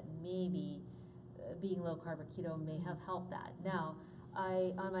like that maybe being low carb or keto may have helped that. Now,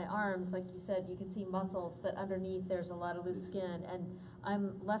 on my arms, like you said, you can see muscles, but underneath there's a lot of loose skin. And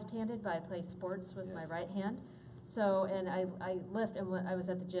I'm left-handed, but I play sports with my right hand. So, and I lift, and when I was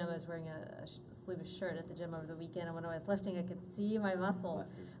at the gym, I was wearing a sleeveless shirt at the gym over the weekend, and when I was lifting, I could see my muscles.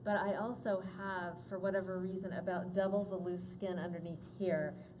 But I also have, for whatever reason, about double the loose skin underneath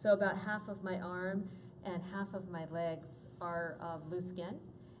here. So about half of my arm and half of my legs are loose skin.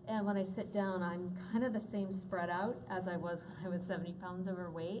 And when I sit down, I'm kind of the same spread out as I was when I was 70 pounds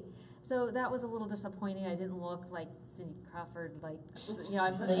overweight. So that was a little disappointing. I didn't look like Cindy Crawford, like, you know,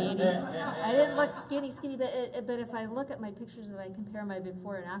 I'm from the 80s. I didn't look skinny, but if I look at my pictures, if I compare my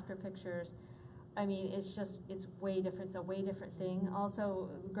before and after pictures, I mean, it's way different. It's a way different thing. Also,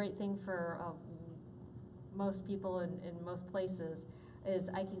 a great thing for most people in most places is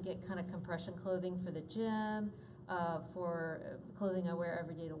I can get kind of compression clothing for the gym, for clothing I wear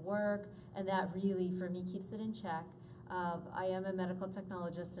every day to work, and that really, for me, keeps it in check. I am a medical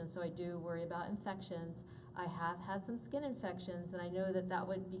technologist, and so I do worry about infections. I have had some skin infections, and I know that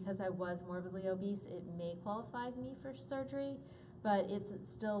would, because I was morbidly obese, it may qualify me for surgery, but it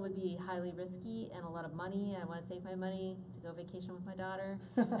still would be highly risky and a lot of money. I want to save my money to go vacation with my daughter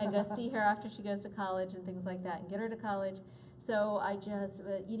and go see her after she goes to college and things like that and get her to college. So I just,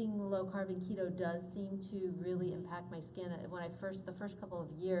 eating low carb and keto does seem to really impact my skin. When the first couple of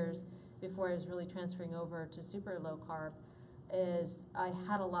years before I was really transferring over to super low carb, is I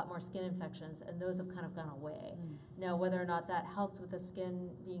had a lot more skin infections, and those have kind of gone away. Now, whether or not that helped with the skin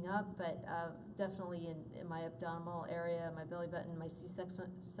being up, but definitely in my abdominal area, my belly button, my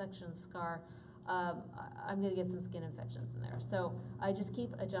C-section scar, I'm gonna get some skin infections in there. So I just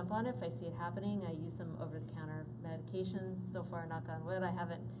keep a jump on it if I see it happening. I use some over-the-counter medications. So far, knock on wood, I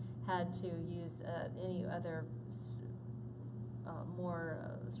haven't had to use any other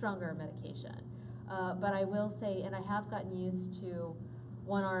more stronger medication. But I will say, and I have gotten used to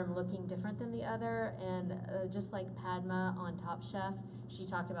one arm looking different than the other, and just like Padma on Top Chef, she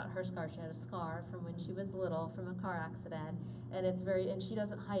talked about her scar. She had a scar from when she was little from a car accident, and and she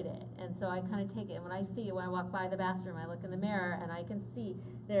doesn't hide it. And so I kind of take it, and when I walk by the bathroom, I look in the mirror, and I can see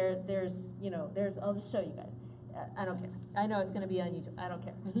there's, I'll just show you guys. I don't care. I know it's going to be on YouTube. I don't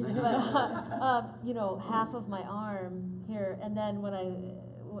care. But, half of my arm here, and then when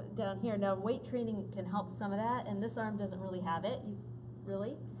down here. Now, weight training can help some of that, and this arm doesn't really have it,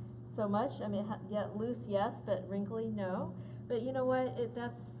 really, so much. I mean, loose, yes, but wrinkly, no. But you know what?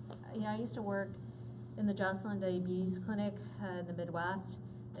 I used to work in the Jocelyn Diabetes Clinic in the Midwest.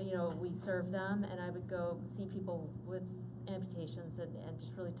 We served them, and I would go see people with amputations and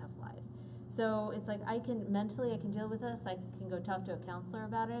just really tough lives. So it's like I can deal with this. I can go talk to a counselor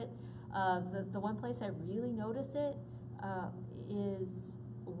about it. The one place I really notice it is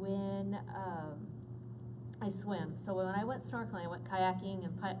when I swim. So when I went snorkeling, I went kayaking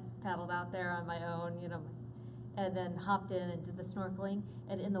and paddled out there on my own, and then hopped in and did the snorkeling.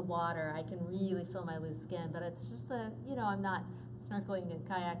 And in the water, I can really feel my loose skin. But it's just I'm not snorkeling and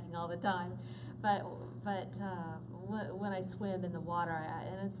kayaking all the time. But when I swim in the water,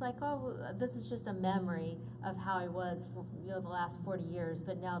 and it's like, oh, this is just a memory of how I was for the last 40 years.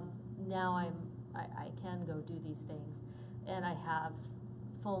 But now I can go do these things, and I have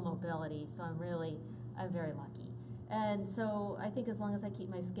full mobility, so I'm very lucky. And so I think as long as I keep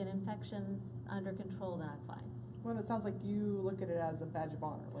my skin infections under control, then I'm fine. Well, it sounds like you look at it as a badge of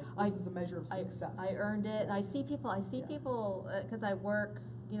honor. Like this is a measure of success. I earned it. And I see people, because I work,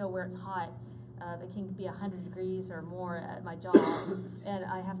 where it's hot. It can be 100 degrees or more at my job, and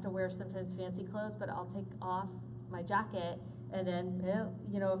I have to wear sometimes fancy clothes, but I'll take off my jacket, and then,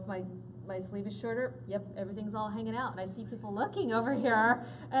 if my sleeve is shorter, yep, everything's all hanging out. And I see people looking over here,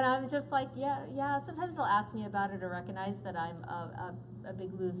 and I'm just like, yeah. Sometimes they'll ask me about it or recognize that I'm a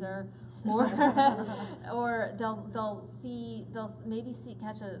big loser, or or they'll maybe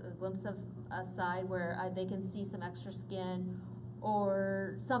catch a glimpse of a side where they can see some extra skin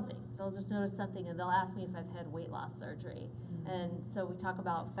or something. They'll just notice something, and they'll ask me if I've had weight loss surgery. And so we talk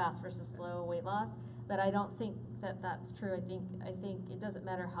about fast versus slow weight loss. But I don't think that that's true. I think it doesn't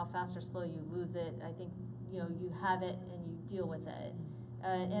matter how fast or slow you lose it. I think you have it and you deal with it.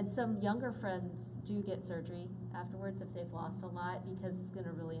 And some younger friends do get surgery afterwards if they've lost a lot, because it's going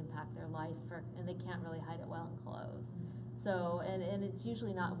to really impact their life, and they can't really hide it well in clothes. So and it's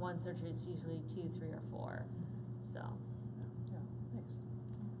usually not one surgery. It's usually 2, 3, or 4. So. Yeah. Thanks.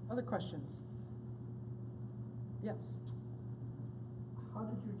 Other questions? Yes. How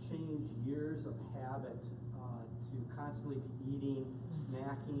did you change years of habit to constantly be eating,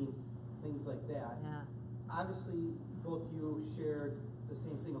 snacking, things like that? Yeah. Obviously, both you shared the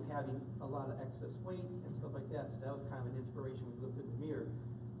same thing of having a lot of excess weight and stuff like that, so that was kind of an inspiration when you looked in the mirror.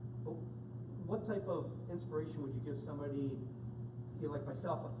 But what type of inspiration would you give somebody, like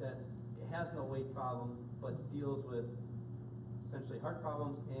myself, that has no weight problem but deals with essentially heart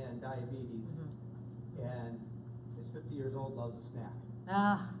problems and diabetes, and is 50 years old, loves a snack?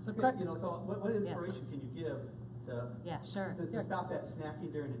 So what inspiration can you give to stop that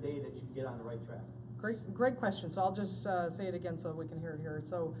snacking during the day that you can get on the right track? Great question. So I'll just say it again so we can hear it here.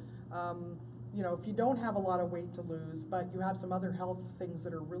 So, if you don't have a lot of weight to lose, but you have some other health things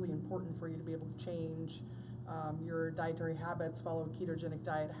that are really important for you to be able to change your dietary habits, follow a ketogenic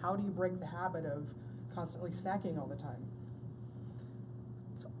diet, how do you break the habit of constantly snacking all the time?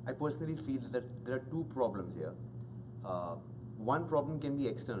 So I personally feel that there are two problems here. One problem can be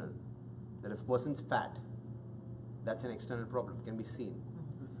external, that if a person's fat, that's an external problem, can be seen.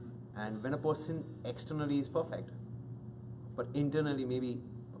 And when a person externally is perfect, but internally maybe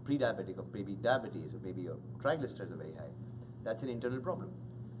pre-diabetic or maybe diabetes or maybe your triglycerides are very high, that's an internal problem.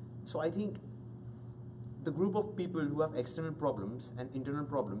 So I think the group of people who have external problems and internal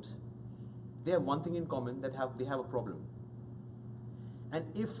problems, they have one thing in common, that they have a problem. And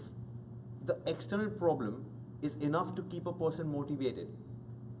if the external problem is enough to keep a person motivated,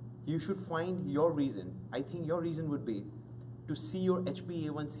 you should find your reason. I think your reason would be to see your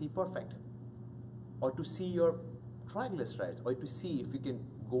HbA1c perfect, or to see your triglycerides, or to see if you can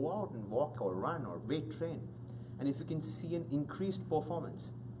go out and walk or run or weight train, and if you can see an increased performance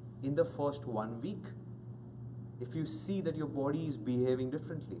in the first 1 week. If you see that your body is behaving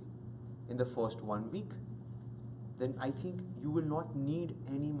differently in the first 1 week, then I think you will not need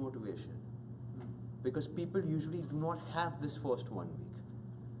any motivation, because people usually do not have this first 1 week.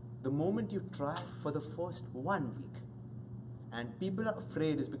 The moment you try for the first 1 week, and people are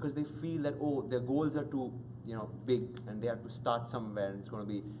afraid, is because they feel that, oh, their goals are too big and they have to start somewhere and it's going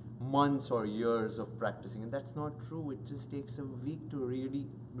to be months or years of practicing, and that's not true. It just takes a week to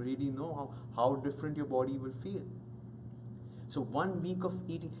really know how different your body will feel. So 1 week of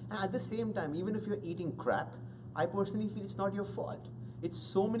eating, and at the same time, even if you're eating crap, I personally feel it's not your fault. It's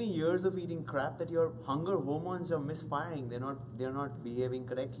so many years of eating crap that your hunger hormones are misfiring. They're not behaving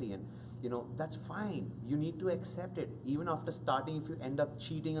correctly, and that's fine. You need to accept it. Even after starting, if you end up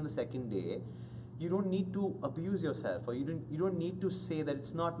cheating on the second day, you don't need to abuse yourself, or you don't need to say that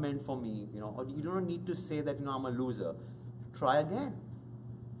it's not meant for me, or you don't need to say that I'm a loser. Try again.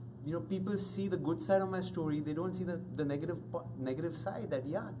 People see the good side of my story. They don't see the negative side,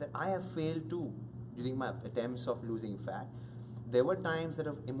 that I have failed too during my attempts of losing fat. There were times that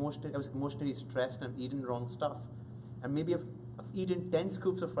I was emotionally stressed and eaten wrong stuff, and maybe I've eaten 10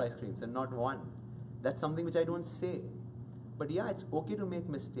 scoops of ice creams and not one. That's something which I don't say. But it's okay to make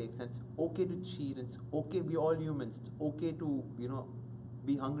mistakes, and it's okay to cheat, and it's okay, we're all humans. It's okay to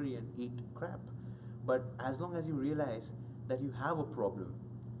be hungry and eat crap. But as long as you realize that you have a problem,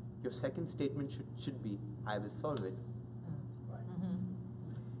 your second statement should be, I will solve it. Right.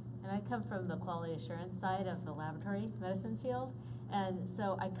 Mm-hmm. And I come from the quality assurance side of the laboratory medicine field, and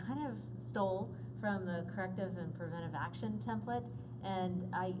so I kind of stole from the corrective and preventive action template,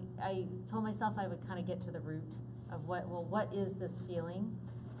 and I told myself I would kind of get to the root of what is this feeling,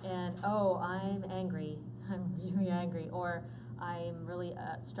 and I'm angry, I'm really angry, or I'm really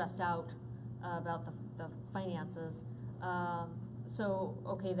stressed out about the finances. So,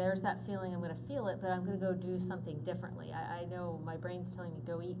 okay, there's that feeling, I'm going to feel it, but I'm going to go do something differently. I know my brain's telling me,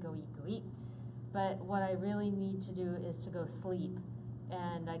 go eat, go eat, go eat. But what I really need to do is to go sleep.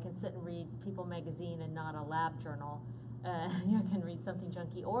 And I can sit and read People magazine and not a lab journal. I can read something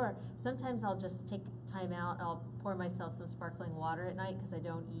junky. Or sometimes I'll just take time out, I'll pour myself some sparkling water at night because I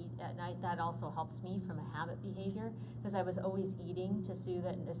don't eat at night. That also helps me from a habit behavior, because I was always eating to soothe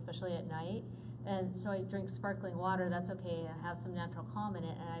it, especially at night. And so I drink sparkling water, that's okay, I have some natural calm in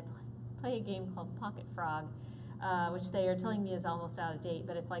it, and I play a game called Pocket Frog, which they are telling me is almost out of date,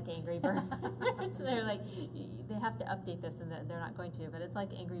 but it's like Angry Birds. So they're like, they have to update this, and they're not going to, but it's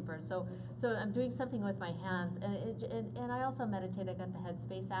like Angry Birds. So I'm doing something with my hands, and I also meditate. I got the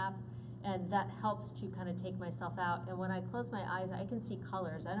Headspace app, and that helps to kind of take myself out. And when I close my eyes, I can see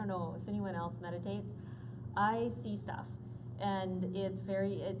colors. I don't know if anyone else meditates. I see stuff. And it's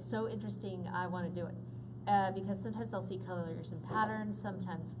so interesting, I want to do it. Because sometimes I'll see colors and patterns,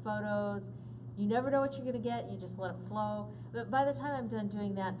 sometimes photos. You never know what you're going to get, you just let it flow. But by the time I'm done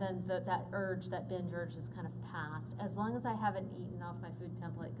doing that, then that binge urge is kind of past. As long as I haven't eaten off my food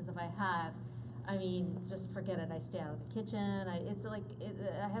template, because if I have, just forget it. I stay out of the kitchen. I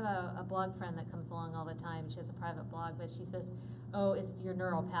have a blog friend that comes along all the time. She has a private blog, but she says, it's your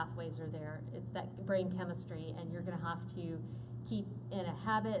neural pathways are there. It's that brain chemistry, and you're going to have to keep in a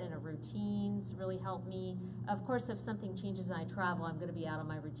habit and a routine to really help me. Of course, if something changes and I travel, I'm going to be out of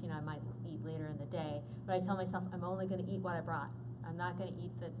my routine. I might eat later in the day, but I tell myself I'm only going to eat what I brought. I'm not going to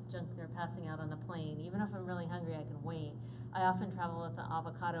eat the junk they're passing out on the plane. Even if I'm really hungry, I can wait. I often travel with an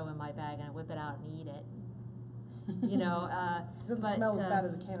avocado in my bag, and I whip it out and eat it. It doesn't smell as bad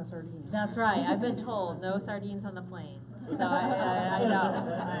as a can of sardines. That's right. I've been told no sardines on the plane. So I know.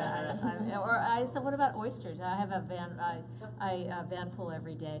 So what about oysters? I have a van pool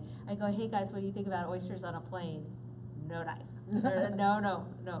every day. I go, hey guys, what do you think about oysters on a plane? No dice. No.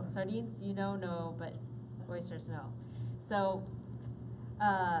 Sardines, no, but oysters, no. So,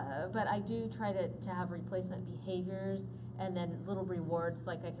 but I do try to have replacement behaviors, and then little rewards,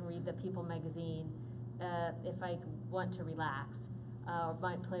 like I can read the People magazine if I want to relax, or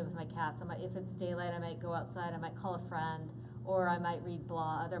might play with my cats. If it's daylight, I might go outside, I might call a friend, or I might read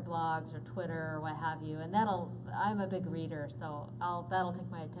other blogs or Twitter or what have you. And I'm a big reader, so that'll take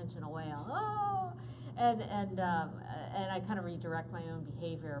my attention away. And I kind of redirect my own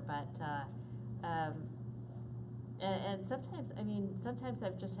behavior, but and sometimes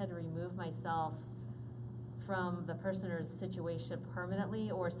I've just had to remove myself from the person or situation permanently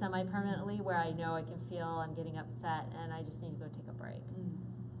or semi-permanently, where I know I can feel I'm getting upset and I just need to go take a break.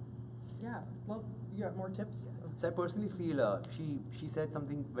 Yeah, well, you have more tips? So I personally feel she said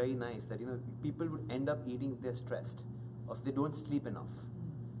something very nice, that people would end up eating if they're stressed or if they don't sleep enough.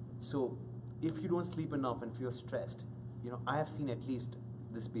 So if you don't sleep enough and if you're stressed, I have seen at least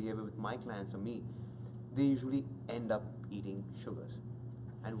this behavior with my clients or me. They usually end up eating sugars,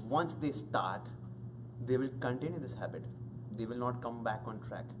 and once they start, they will continue this habit. They will not come back on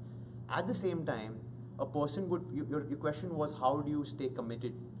track. At the same time, a person would, your question was, how do you stay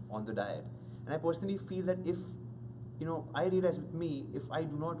committed on the diet? And I personally feel that if, I realize with me, if I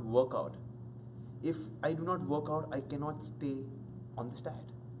do not work out, I cannot stay on this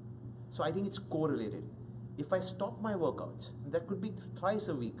diet. So I think it's correlated. If I stop my workouts, that could be thrice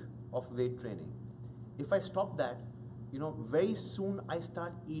a week of weight training. If I stop that, very soon I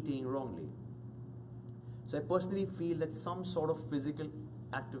start eating wrongly. So I personally feel that some sort of physical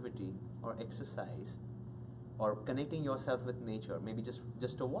activity or exercise or connecting yourself with nature, maybe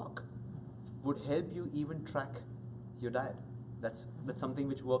just a walk, would help you even track your diet. That's something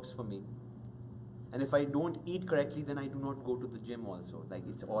which works for me. And if I don't eat correctly, then I do not go to the gym also. Like,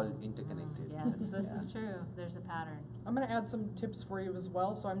 it's all interconnected. Yes, this is true. There's a pattern. I'm going to add some tips for you as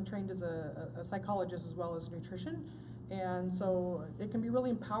well. So I'm trained as a psychologist as well as nutrition. And so it can be really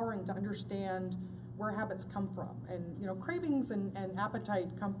empowering to understand where habits come from. And, cravings and appetite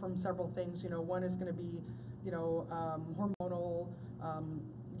come from several things. One is going to be, hormonal,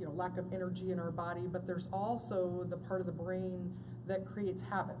 lack of energy in our body, but there's also the part of the brain that creates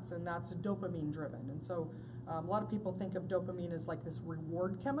habits, and that's dopamine driven. And so a lot of people think of dopamine as like this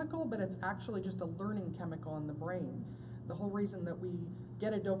reward chemical, but it's actually just a learning chemical in the brain. The whole reason that we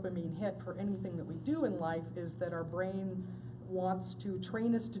get a dopamine hit for anything that we do in life is that our brain wants to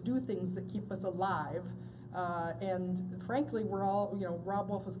train us to do things that keep us alive. And frankly, we're all, Rob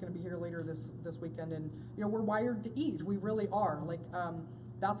Wolf is going to be here later this weekend, and we're wired to eat. We really are.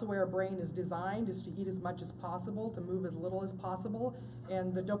 That's the way our brain is designed, is to eat as much as possible, to move as little as possible.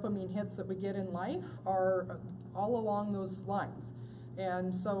 And the dopamine hits that we get in life are all along those lines.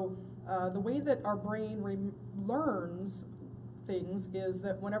 And so the way that our brain learns things is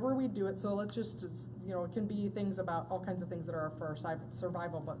that whenever we do it, so let's just, it can be things about all kinds of things that are for our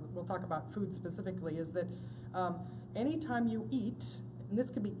survival, but we'll talk about food specifically, is that anytime you eat, and this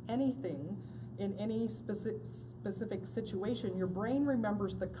could be anything, in any specific situation, your brain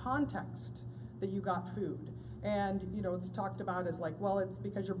remembers the context that you got food. And, it's talked about as like, well, it's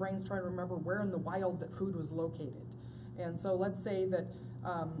because your brain's trying to remember where in the wild that food was located. And so let's say that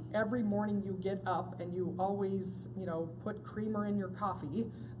every morning you get up and you always, put creamer in your coffee,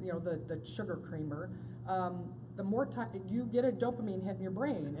 the sugar creamer, the more time you get a dopamine hit in your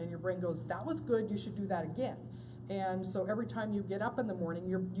brain, and your brain goes, that was good, you should do that again. And so every time you get up in the morning,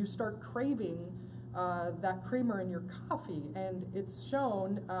 you start craving that creamer in your coffee. And it's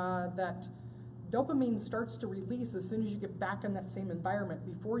shown that dopamine starts to release as soon as you get back in that same environment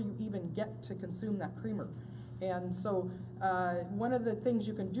before you even get to consume that creamer. And so one of the things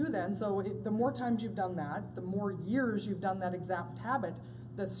you can do then, the more times you've done that, the more years you've done that exact habit,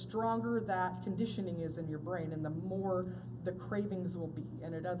 the stronger that conditioning is in your brain, and the more the cravings will be.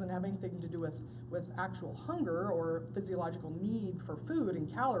 And it doesn't have anything to do with actual hunger or physiological need for food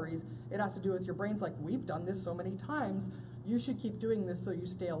and calories. It has to do with your brain's like, we've done this so many times, you should keep doing this so you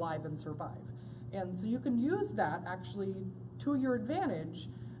stay alive and survive. And so you can use that actually to your advantage.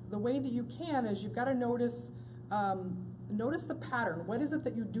 The way that you can is you've got to notice the pattern. What is it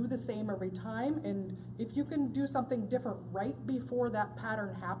that you do the same every time? And if you can do something different right before that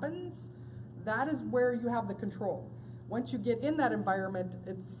pattern happens, that is where you have the control. Once you get in that environment,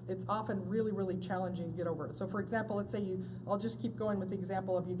 it's often really, really challenging to get over it. So for example, let's say I'll just keep going with the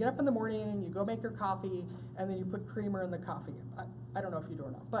example of you get up in the morning, you go make your coffee, and then you put creamer in the coffee. I don't know if you do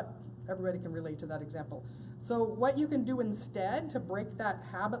or not, but everybody can relate to that example. So what you can do instead to break that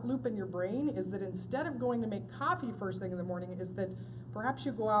habit loop in your brain is that instead of going to make coffee first thing in the morning, is that perhaps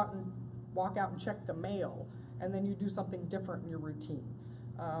you go out and walk out and check the mail, and then you do something different in your routine.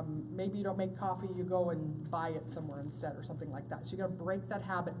 Maybe you don't make coffee, you go and buy it somewhere instead or something like that. So you got to break that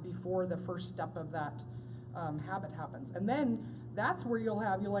habit before the first step of that habit happens. And then that's where you're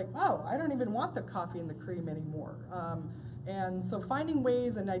like, oh, I don't even want the coffee and the cream anymore. And so finding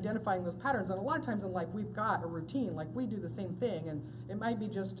ways and identifying those patterns, and a lot of times in life we've got a routine, like we do the same thing, and it might be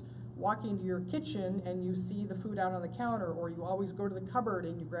just walking to your kitchen and you see the food out on the counter, or you always go to the cupboard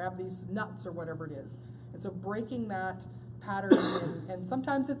and you grab these nuts or whatever it is. And so breaking that pattern, and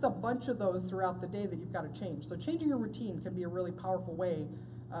sometimes it's a bunch of those throughout the day that you've got to change. So changing your routine can be a really powerful way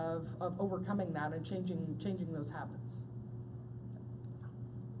of overcoming that and changing those habits.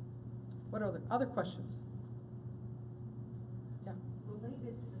 What are other questions? Yeah.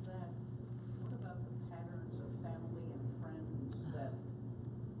 Related to that, what about the patterns of family and friends that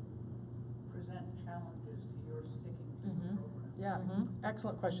present challenges to your sticking to the program? Yeah,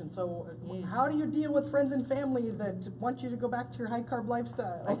 excellent question. So Huge. how do you deal with friends and family that want you to go back to your high carb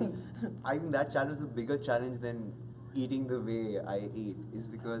lifestyle? I think that challenge is a bigger challenge than eating the way I eat, is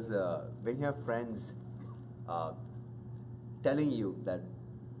because when you have friends telling you that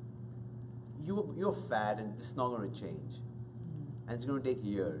you're fat and this is not going to change, and it's going to take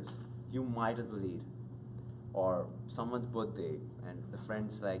years, you might as well eat. Or someone's birthday and the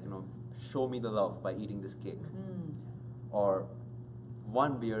friend's like, show me the love by eating this cake. Or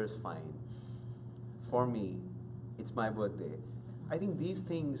one beer is fine. For me, it's my birthday. I think these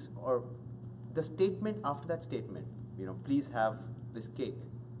things, or the statement after that statement, please have this cake.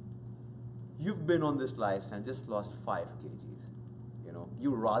 You've been on this lifestyle and just lost 5 kgs.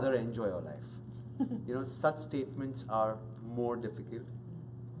 You rather enjoy your life. Such statements are more difficult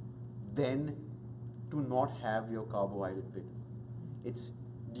than to not have your carbohydrate bit. It's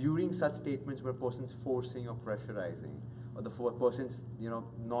during such statements where a person's forcing or pressurizing, or the person's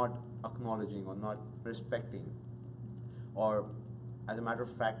not acknowledging or not respecting, or as a matter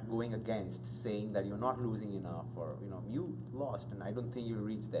of fact going against, saying that you're not losing enough, or you lost and I don't think you'll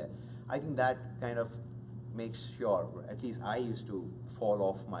reach there. I think that kind of makes sure, at least I used to fall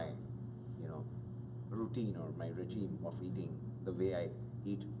off my routine or my regime of eating the way I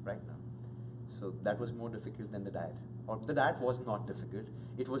eat right now. So that was more difficult than the diet. Or the diet was not difficult.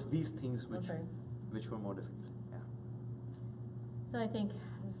 It was these things which were more difficult. Yeah. So I think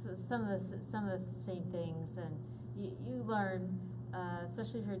some of the same things, and you learn,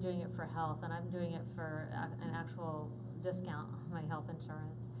 especially if you're doing it for health, and I'm doing it for an actual discount on my health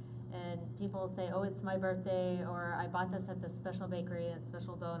insurance. And people say, oh, it's my birthday, or I bought this at this special bakery, a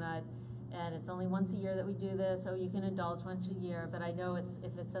special donut, and it's only once a year that we do this. Oh, you can indulge once a year, but I know if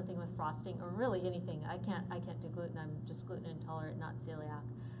it's something with frosting or really anything, I can't do gluten. I'm just gluten intolerant, not celiac.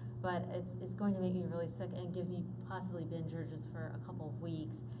 But it's going to make me really sick and give me possibly binge urges for a couple of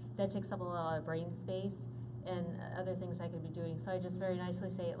weeks. That takes up a lot of brain space and other things I could be doing. So I just very nicely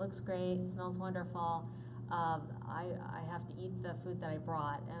say, it looks great, it smells wonderful. I have to eat the food that I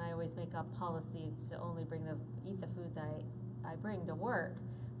brought, and I always make a policy to only eat the food that I bring to work.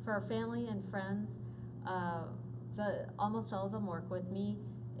 For our family and friends, almost all of them work with me,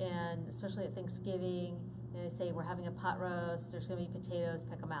 and especially at Thanksgiving, they say we're having a pot roast, there's going to be potatoes,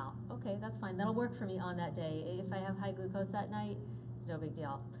 pick them out. Okay, that's fine. That'll work for me on that day. If I have high glucose that night, it's no big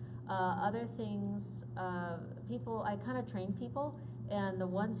deal. Other things, I kind of train people, and the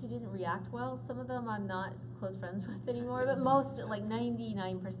ones who didn't react well, some of them I'm not close friends with anymore, but most, like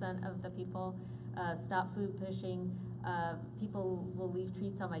 99% of the people, stop food pushing. People will leave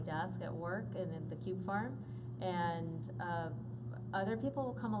treats on my desk at work and at the Cube Farm, and other people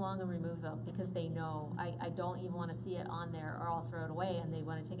will come along and remove them because they know I don't even want to see it on there, or I'll throw it away, and they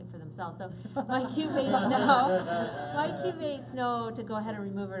want to take it for themselves. So my Cube mates know to go ahead and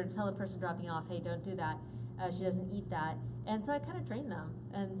remove her, to tell the person dropping off, hey, don't do that. She doesn't eat that. And so I kind of train them,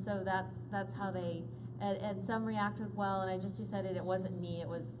 and so that's how they. And some reacted well, and I just decided it wasn't me. It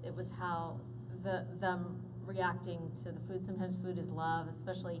was how them reacting to the food. Sometimes food is love.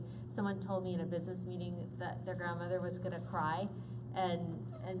 Especially someone told me in a business meeting that their grandmother was going to cry and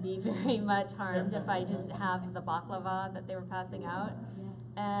be very much harmed if I didn't have the baklava that they were passing out.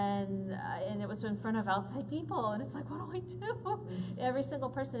 And it was in front of outside people, and it's like, what do I do? Every single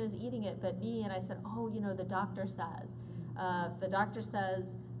person is eating it but me. And I said, oh, the doctor says. If the doctor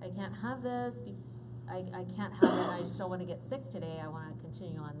says I can't have this, I can't have it, I just don't want to get sick today, I want to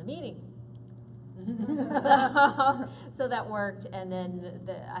continue on the meeting. So that worked, and then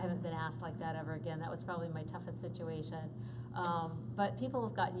I haven't been asked like that ever again. That was probably my toughest situation. But people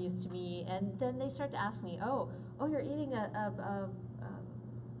have gotten used to me, and then they start to ask me, oh, you're eating a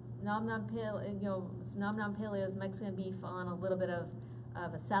nom nom paleo, it's nom nom paleo's Mexican beef on a little bit of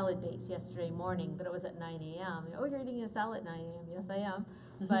a salad base yesterday morning, but it was at 9 a.m. Oh, you're eating a salad at 9 a.m. Yes, I am.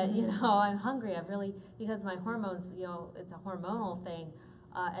 But I'm hungry. I've really, because my hormones, it's a hormonal thing.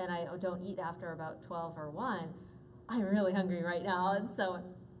 and I don't eat after about 12 or 1, I'm really hungry right now, and so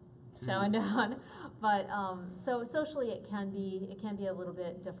chowing down. But so socially it can be a little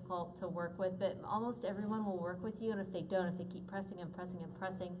bit difficult to work with, but almost everyone will work with you, and if they don't, if they keep pressing and pressing and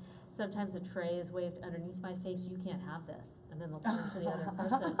pressing, sometimes a tray is waved underneath my face, you can't have this, and then they'll turn to the other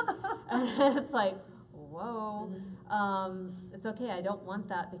person. And it's like, whoa, it's okay, I don't want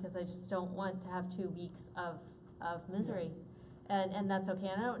that, because I just don't want to have 2 weeks of misery. And that's okay,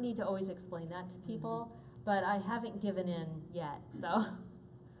 and I don't need to always explain that to people, but I haven't given in yet, so.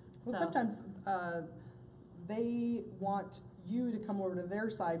 Well, sometimes they want you to come over to their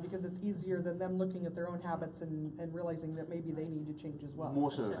side because it's easier than them looking at their own habits and realizing that maybe they need to change as well.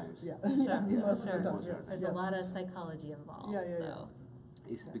 Most of the times. Yeah. Sure, Most of the sure. time, yes, There's yes. a lot of psychology involved, Yeah, yeah, so.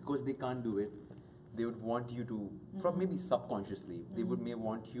 It's because they can't do it. They would want you to, from maybe subconsciously, they would may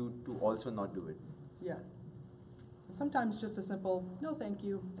want you to also not do it. Yeah. And sometimes just a simple, no thank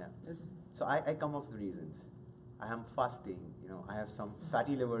you. Yeah. Is, So I come up with reasons. I am fasting, I have some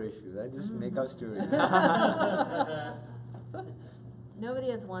fatty liver issues. I just make up stories.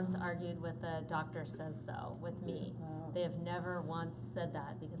 Nobody has once argued with a doctor says so with me. Wow. They have never once said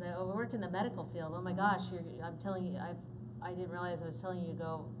that, because I work in the medical field. Oh my gosh, I'm telling you, I didn't realize I was telling you to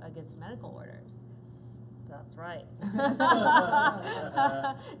go against medical orders. That's right.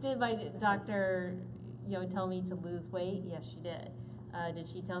 Did my doctor, tell me to lose weight? Yes, she did. Did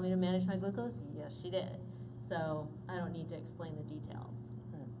she tell me to manage my glucose? Yes, she did. So I don't need to explain the details.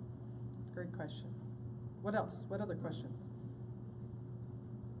 right. Great question. What else? What other questions?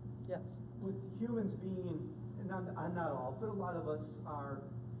 Yes. With humans being, and I'm not all, but a lot of us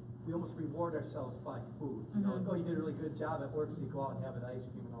we almost reward ourselves by food. Like, oh, you did a really good job at work, so you go out and have an ice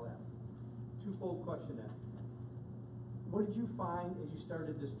cream and all that. Twofold question then. What did you find as you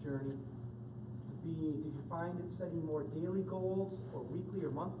started this journey did you find it setting more daily goals or weekly or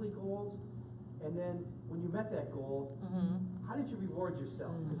monthly goals? And then when you met that goal, how did you reward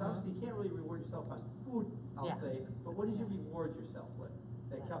yourself? Because obviously you can't really reward yourself on food, I'll say, but what did you reward yourself with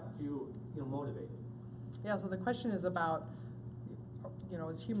that kept you, motivated? Yeah, so the question is about,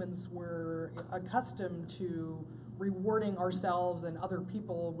 as humans, we're accustomed to rewarding ourselves and other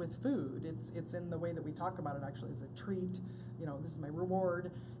people with food. It's in the way that we talk about it actually as a treat. This is my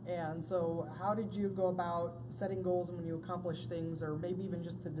reward. And so how did you go about setting goals when you accomplish things, or maybe even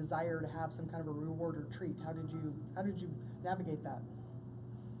just the desire to have some kind of a reward or treat? How did you navigate that?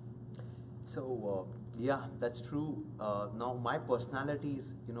 So yeah, that's true. Now my personality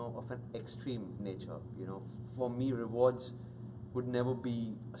is of an extreme nature. For me, rewards would never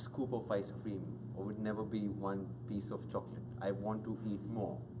be a scoop of ice cream, or would never be one piece of chocolate. I want to eat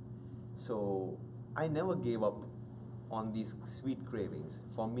more. So I never gave up on these sweet cravings.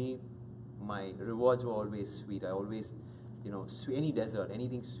 For me, my rewards were always sweet. I always, any dessert,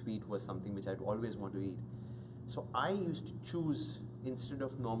 anything sweet was something which I'd always want to eat. So I used to choose, instead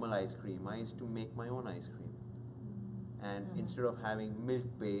of normal ice cream, I used to make my own ice cream. And instead of having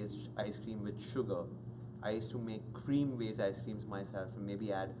milk-based ice cream with sugar, I used to make cream-based ice creams myself, and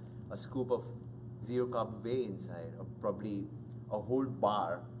maybe add a scoop of zero-carb whey inside, or probably a whole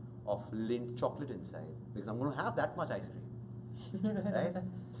bar of Lindt chocolate inside, because I'm going to have that much ice cream, right?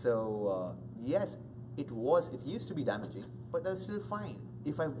 So yes, it used to be damaging, but that's still fine.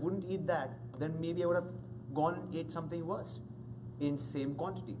 If I wouldn't eat that, then maybe I would have gone and ate something worse in same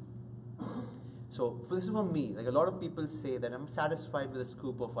quantity. So this is for me. Like, a lot of people say that I'm satisfied with a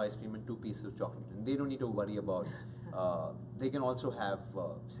scoop of ice cream and 2 pieces of chocolate, and they don't need to worry about. They can also have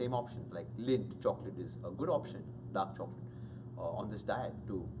same options, like Lindt chocolate is a good option, dark chocolate, on this diet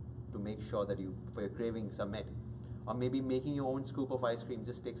to make sure that for your cravings are met. Or maybe making your own scoop of ice cream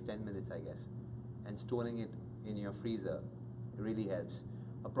just takes 10 minutes, I guess, and storing it in your freezer really helps.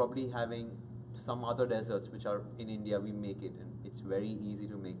 Or probably having some other desserts which are in India, we make it, and it's very easy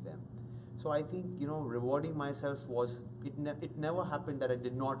to make them. So I think, rewarding myself it never happened that I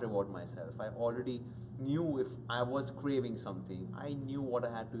did not reward myself. I already knew if I was craving something, I knew what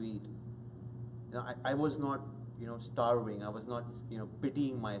I had to eat. I was not, starving. I was not,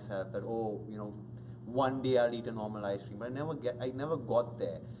 pitying myself that, one day I'll eat a normal ice cream. But I never got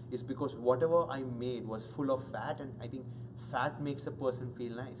there. It's because whatever I made was full of fat, and I think fat makes a person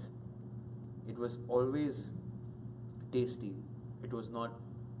feel nice. It was always tasty. It was not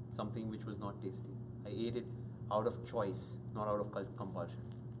something which was not tasty. I ate it out of choice, not out of compulsion.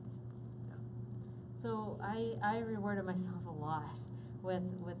 Yeah. So I rewarded myself a lot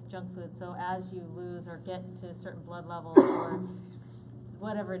with junk food. So as you lose or get to certain blood levels or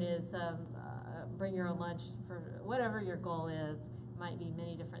whatever it is, bring your own lunch for whatever your goal is. Might be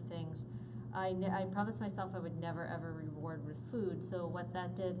many different things. I promised myself I would never ever reward with food. So what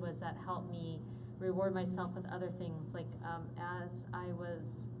that did was that helped me reward myself with other things. Like as I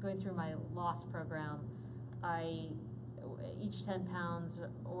was going through my loss program, each 10 pounds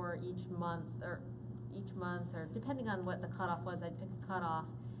or each month or depending on what the cutoff was, I'd pick a cutoff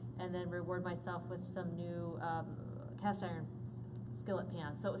and then reward myself with some new cast iron skillet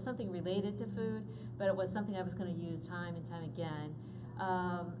pan. So it was something related to food, but it was something I was going to use time and time again.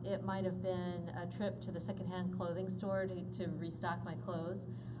 It might have been a trip to the secondhand clothing store to restock my clothes.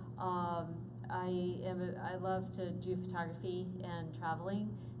 I love to do photography and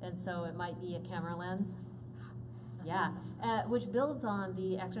traveling, and so it might be a camera lens. Yeah, which builds on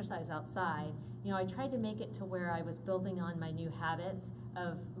the exercise outside. You know, I tried to make it to where I was building on my new habits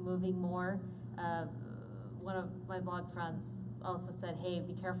of moving more. One of my blog friends also said, hey,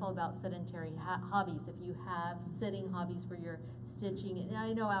 be careful about sedentary hobbies. If you have sitting hobbies where you're stitching, and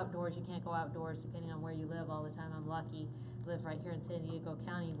I know outdoors, you can't go outdoors depending on where you live all the time. I'm lucky, I live right here in San Diego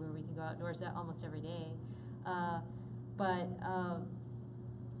County where we can go outdoors almost every day.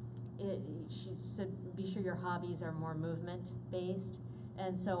 She said, be sure your hobbies are more movement based.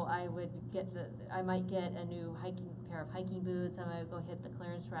 And so I might get a new pair of hiking boots. I might go hit the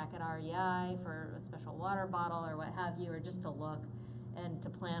clearance rack at REI for a special water bottle or what have you, or just to look and to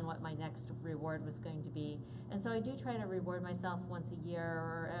plan what my next reward was going to be. And so I do try to reward myself once a year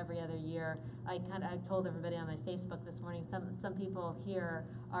or every other year. I told everybody on my Facebook this morning, some people here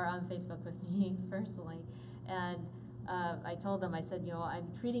are on Facebook with me personally, and I told them, I said, you know,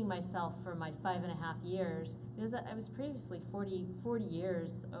 I'm treating myself for my 5.5 years, because I was previously 40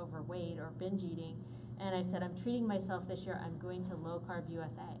 years overweight or binge eating, and I said, I'm treating myself this year, I'm going to Low Carb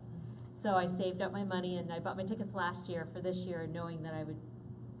USA. So I saved up my money, and I bought my tickets last year for this year, knowing that I would,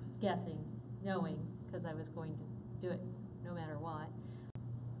 knowing, because I was going to do it no matter what.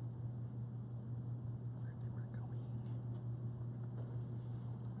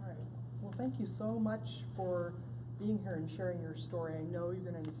 All right, well, thank you so much for being here and sharing your story. I know you're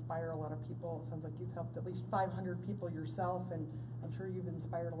going to inspire a lot of people. It sounds like you've helped at least 500 people yourself, and I'm sure you've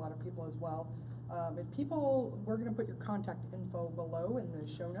inspired a lot of people as well. We're going to put your contact info below in the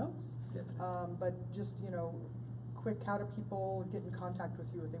show notes. Definitely. But just, you know, quick, how do people get in contact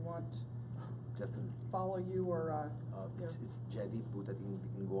with you if they want Definitely. follow you or It's Jaydeep Bhuta. You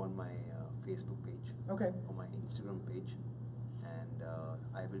can go on my Facebook page. Okay. Or my Instagram page, and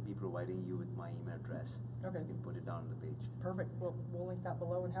I will be providing you with my email address. Okay. So you can put it down on the page. Perfect. We'll link that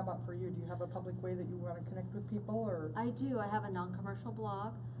below. And how about for you? Do you have a public way that you want to connect with people, or? I do. I have a non-commercial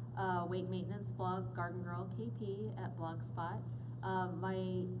blog, weight maintenance blog, Garden Girl KP at Blogspot.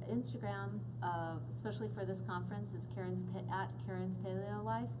 My Instagram, especially for this conference, is at Karen's Paleo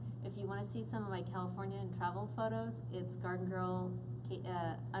Life. If you want to see some of my California and travel photos, it's Garden Girl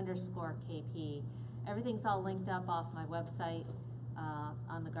 _KP. Everything's all linked up off my website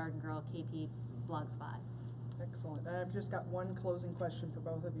on the Garden Girl KP blogspot. Excellent. I've just got one closing question for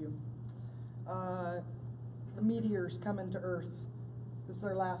both of you. The meteors coming to Earth. This is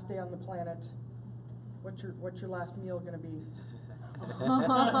our last day on the planet. What's your last meal going to be?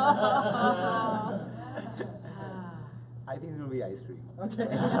 I think it's going to be ice cream. Okay.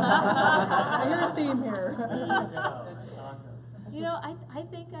 I hear a theme here. You know, I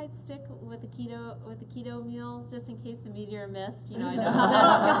think I'd stick with the keto meal just in case the meteor missed. You know, I know how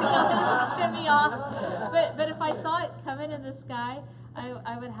that's going to get me off. But if I saw it coming in the sky,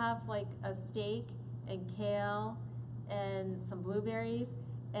 I would have like a steak and kale and some blueberries.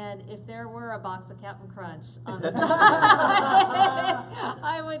 And if there were a box of Captain Crunch on the side,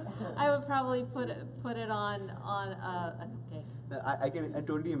 I would probably put it on a cupcake. I can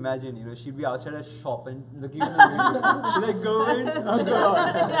totally imagine, you know, she'd be outside a shop and looking at the window. She'd like, go in? Oh,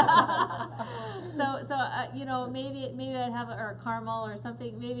 God. Yeah. So you know, maybe I'd have a caramel or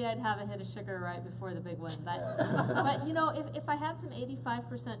something. Maybe I'd have a hit of sugar right before the big one. But you know, if I had some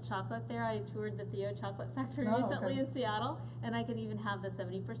 85% chocolate there, I toured the Theo Chocolate Factory recently in Seattle, and I could even have the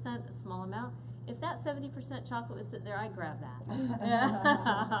 70%, a small amount. If that 70% chocolate was sitting there, I'd grab that.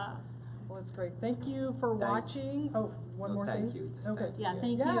 Yeah. Well, that's great. Thank you for watching. Oh, one more thing. Thank you. Okay. Yeah,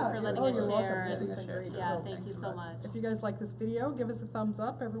 thank you for letting us you're share. welcome. This has been great. Yeah, So, thank you so much. if you guys like this video, give us a thumbs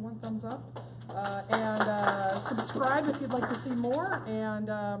up. Everyone, thumbs up. And subscribe if you'd like to see more. And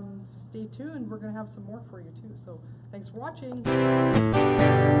stay tuned. We're going to have some more for you, too. So thanks for watching.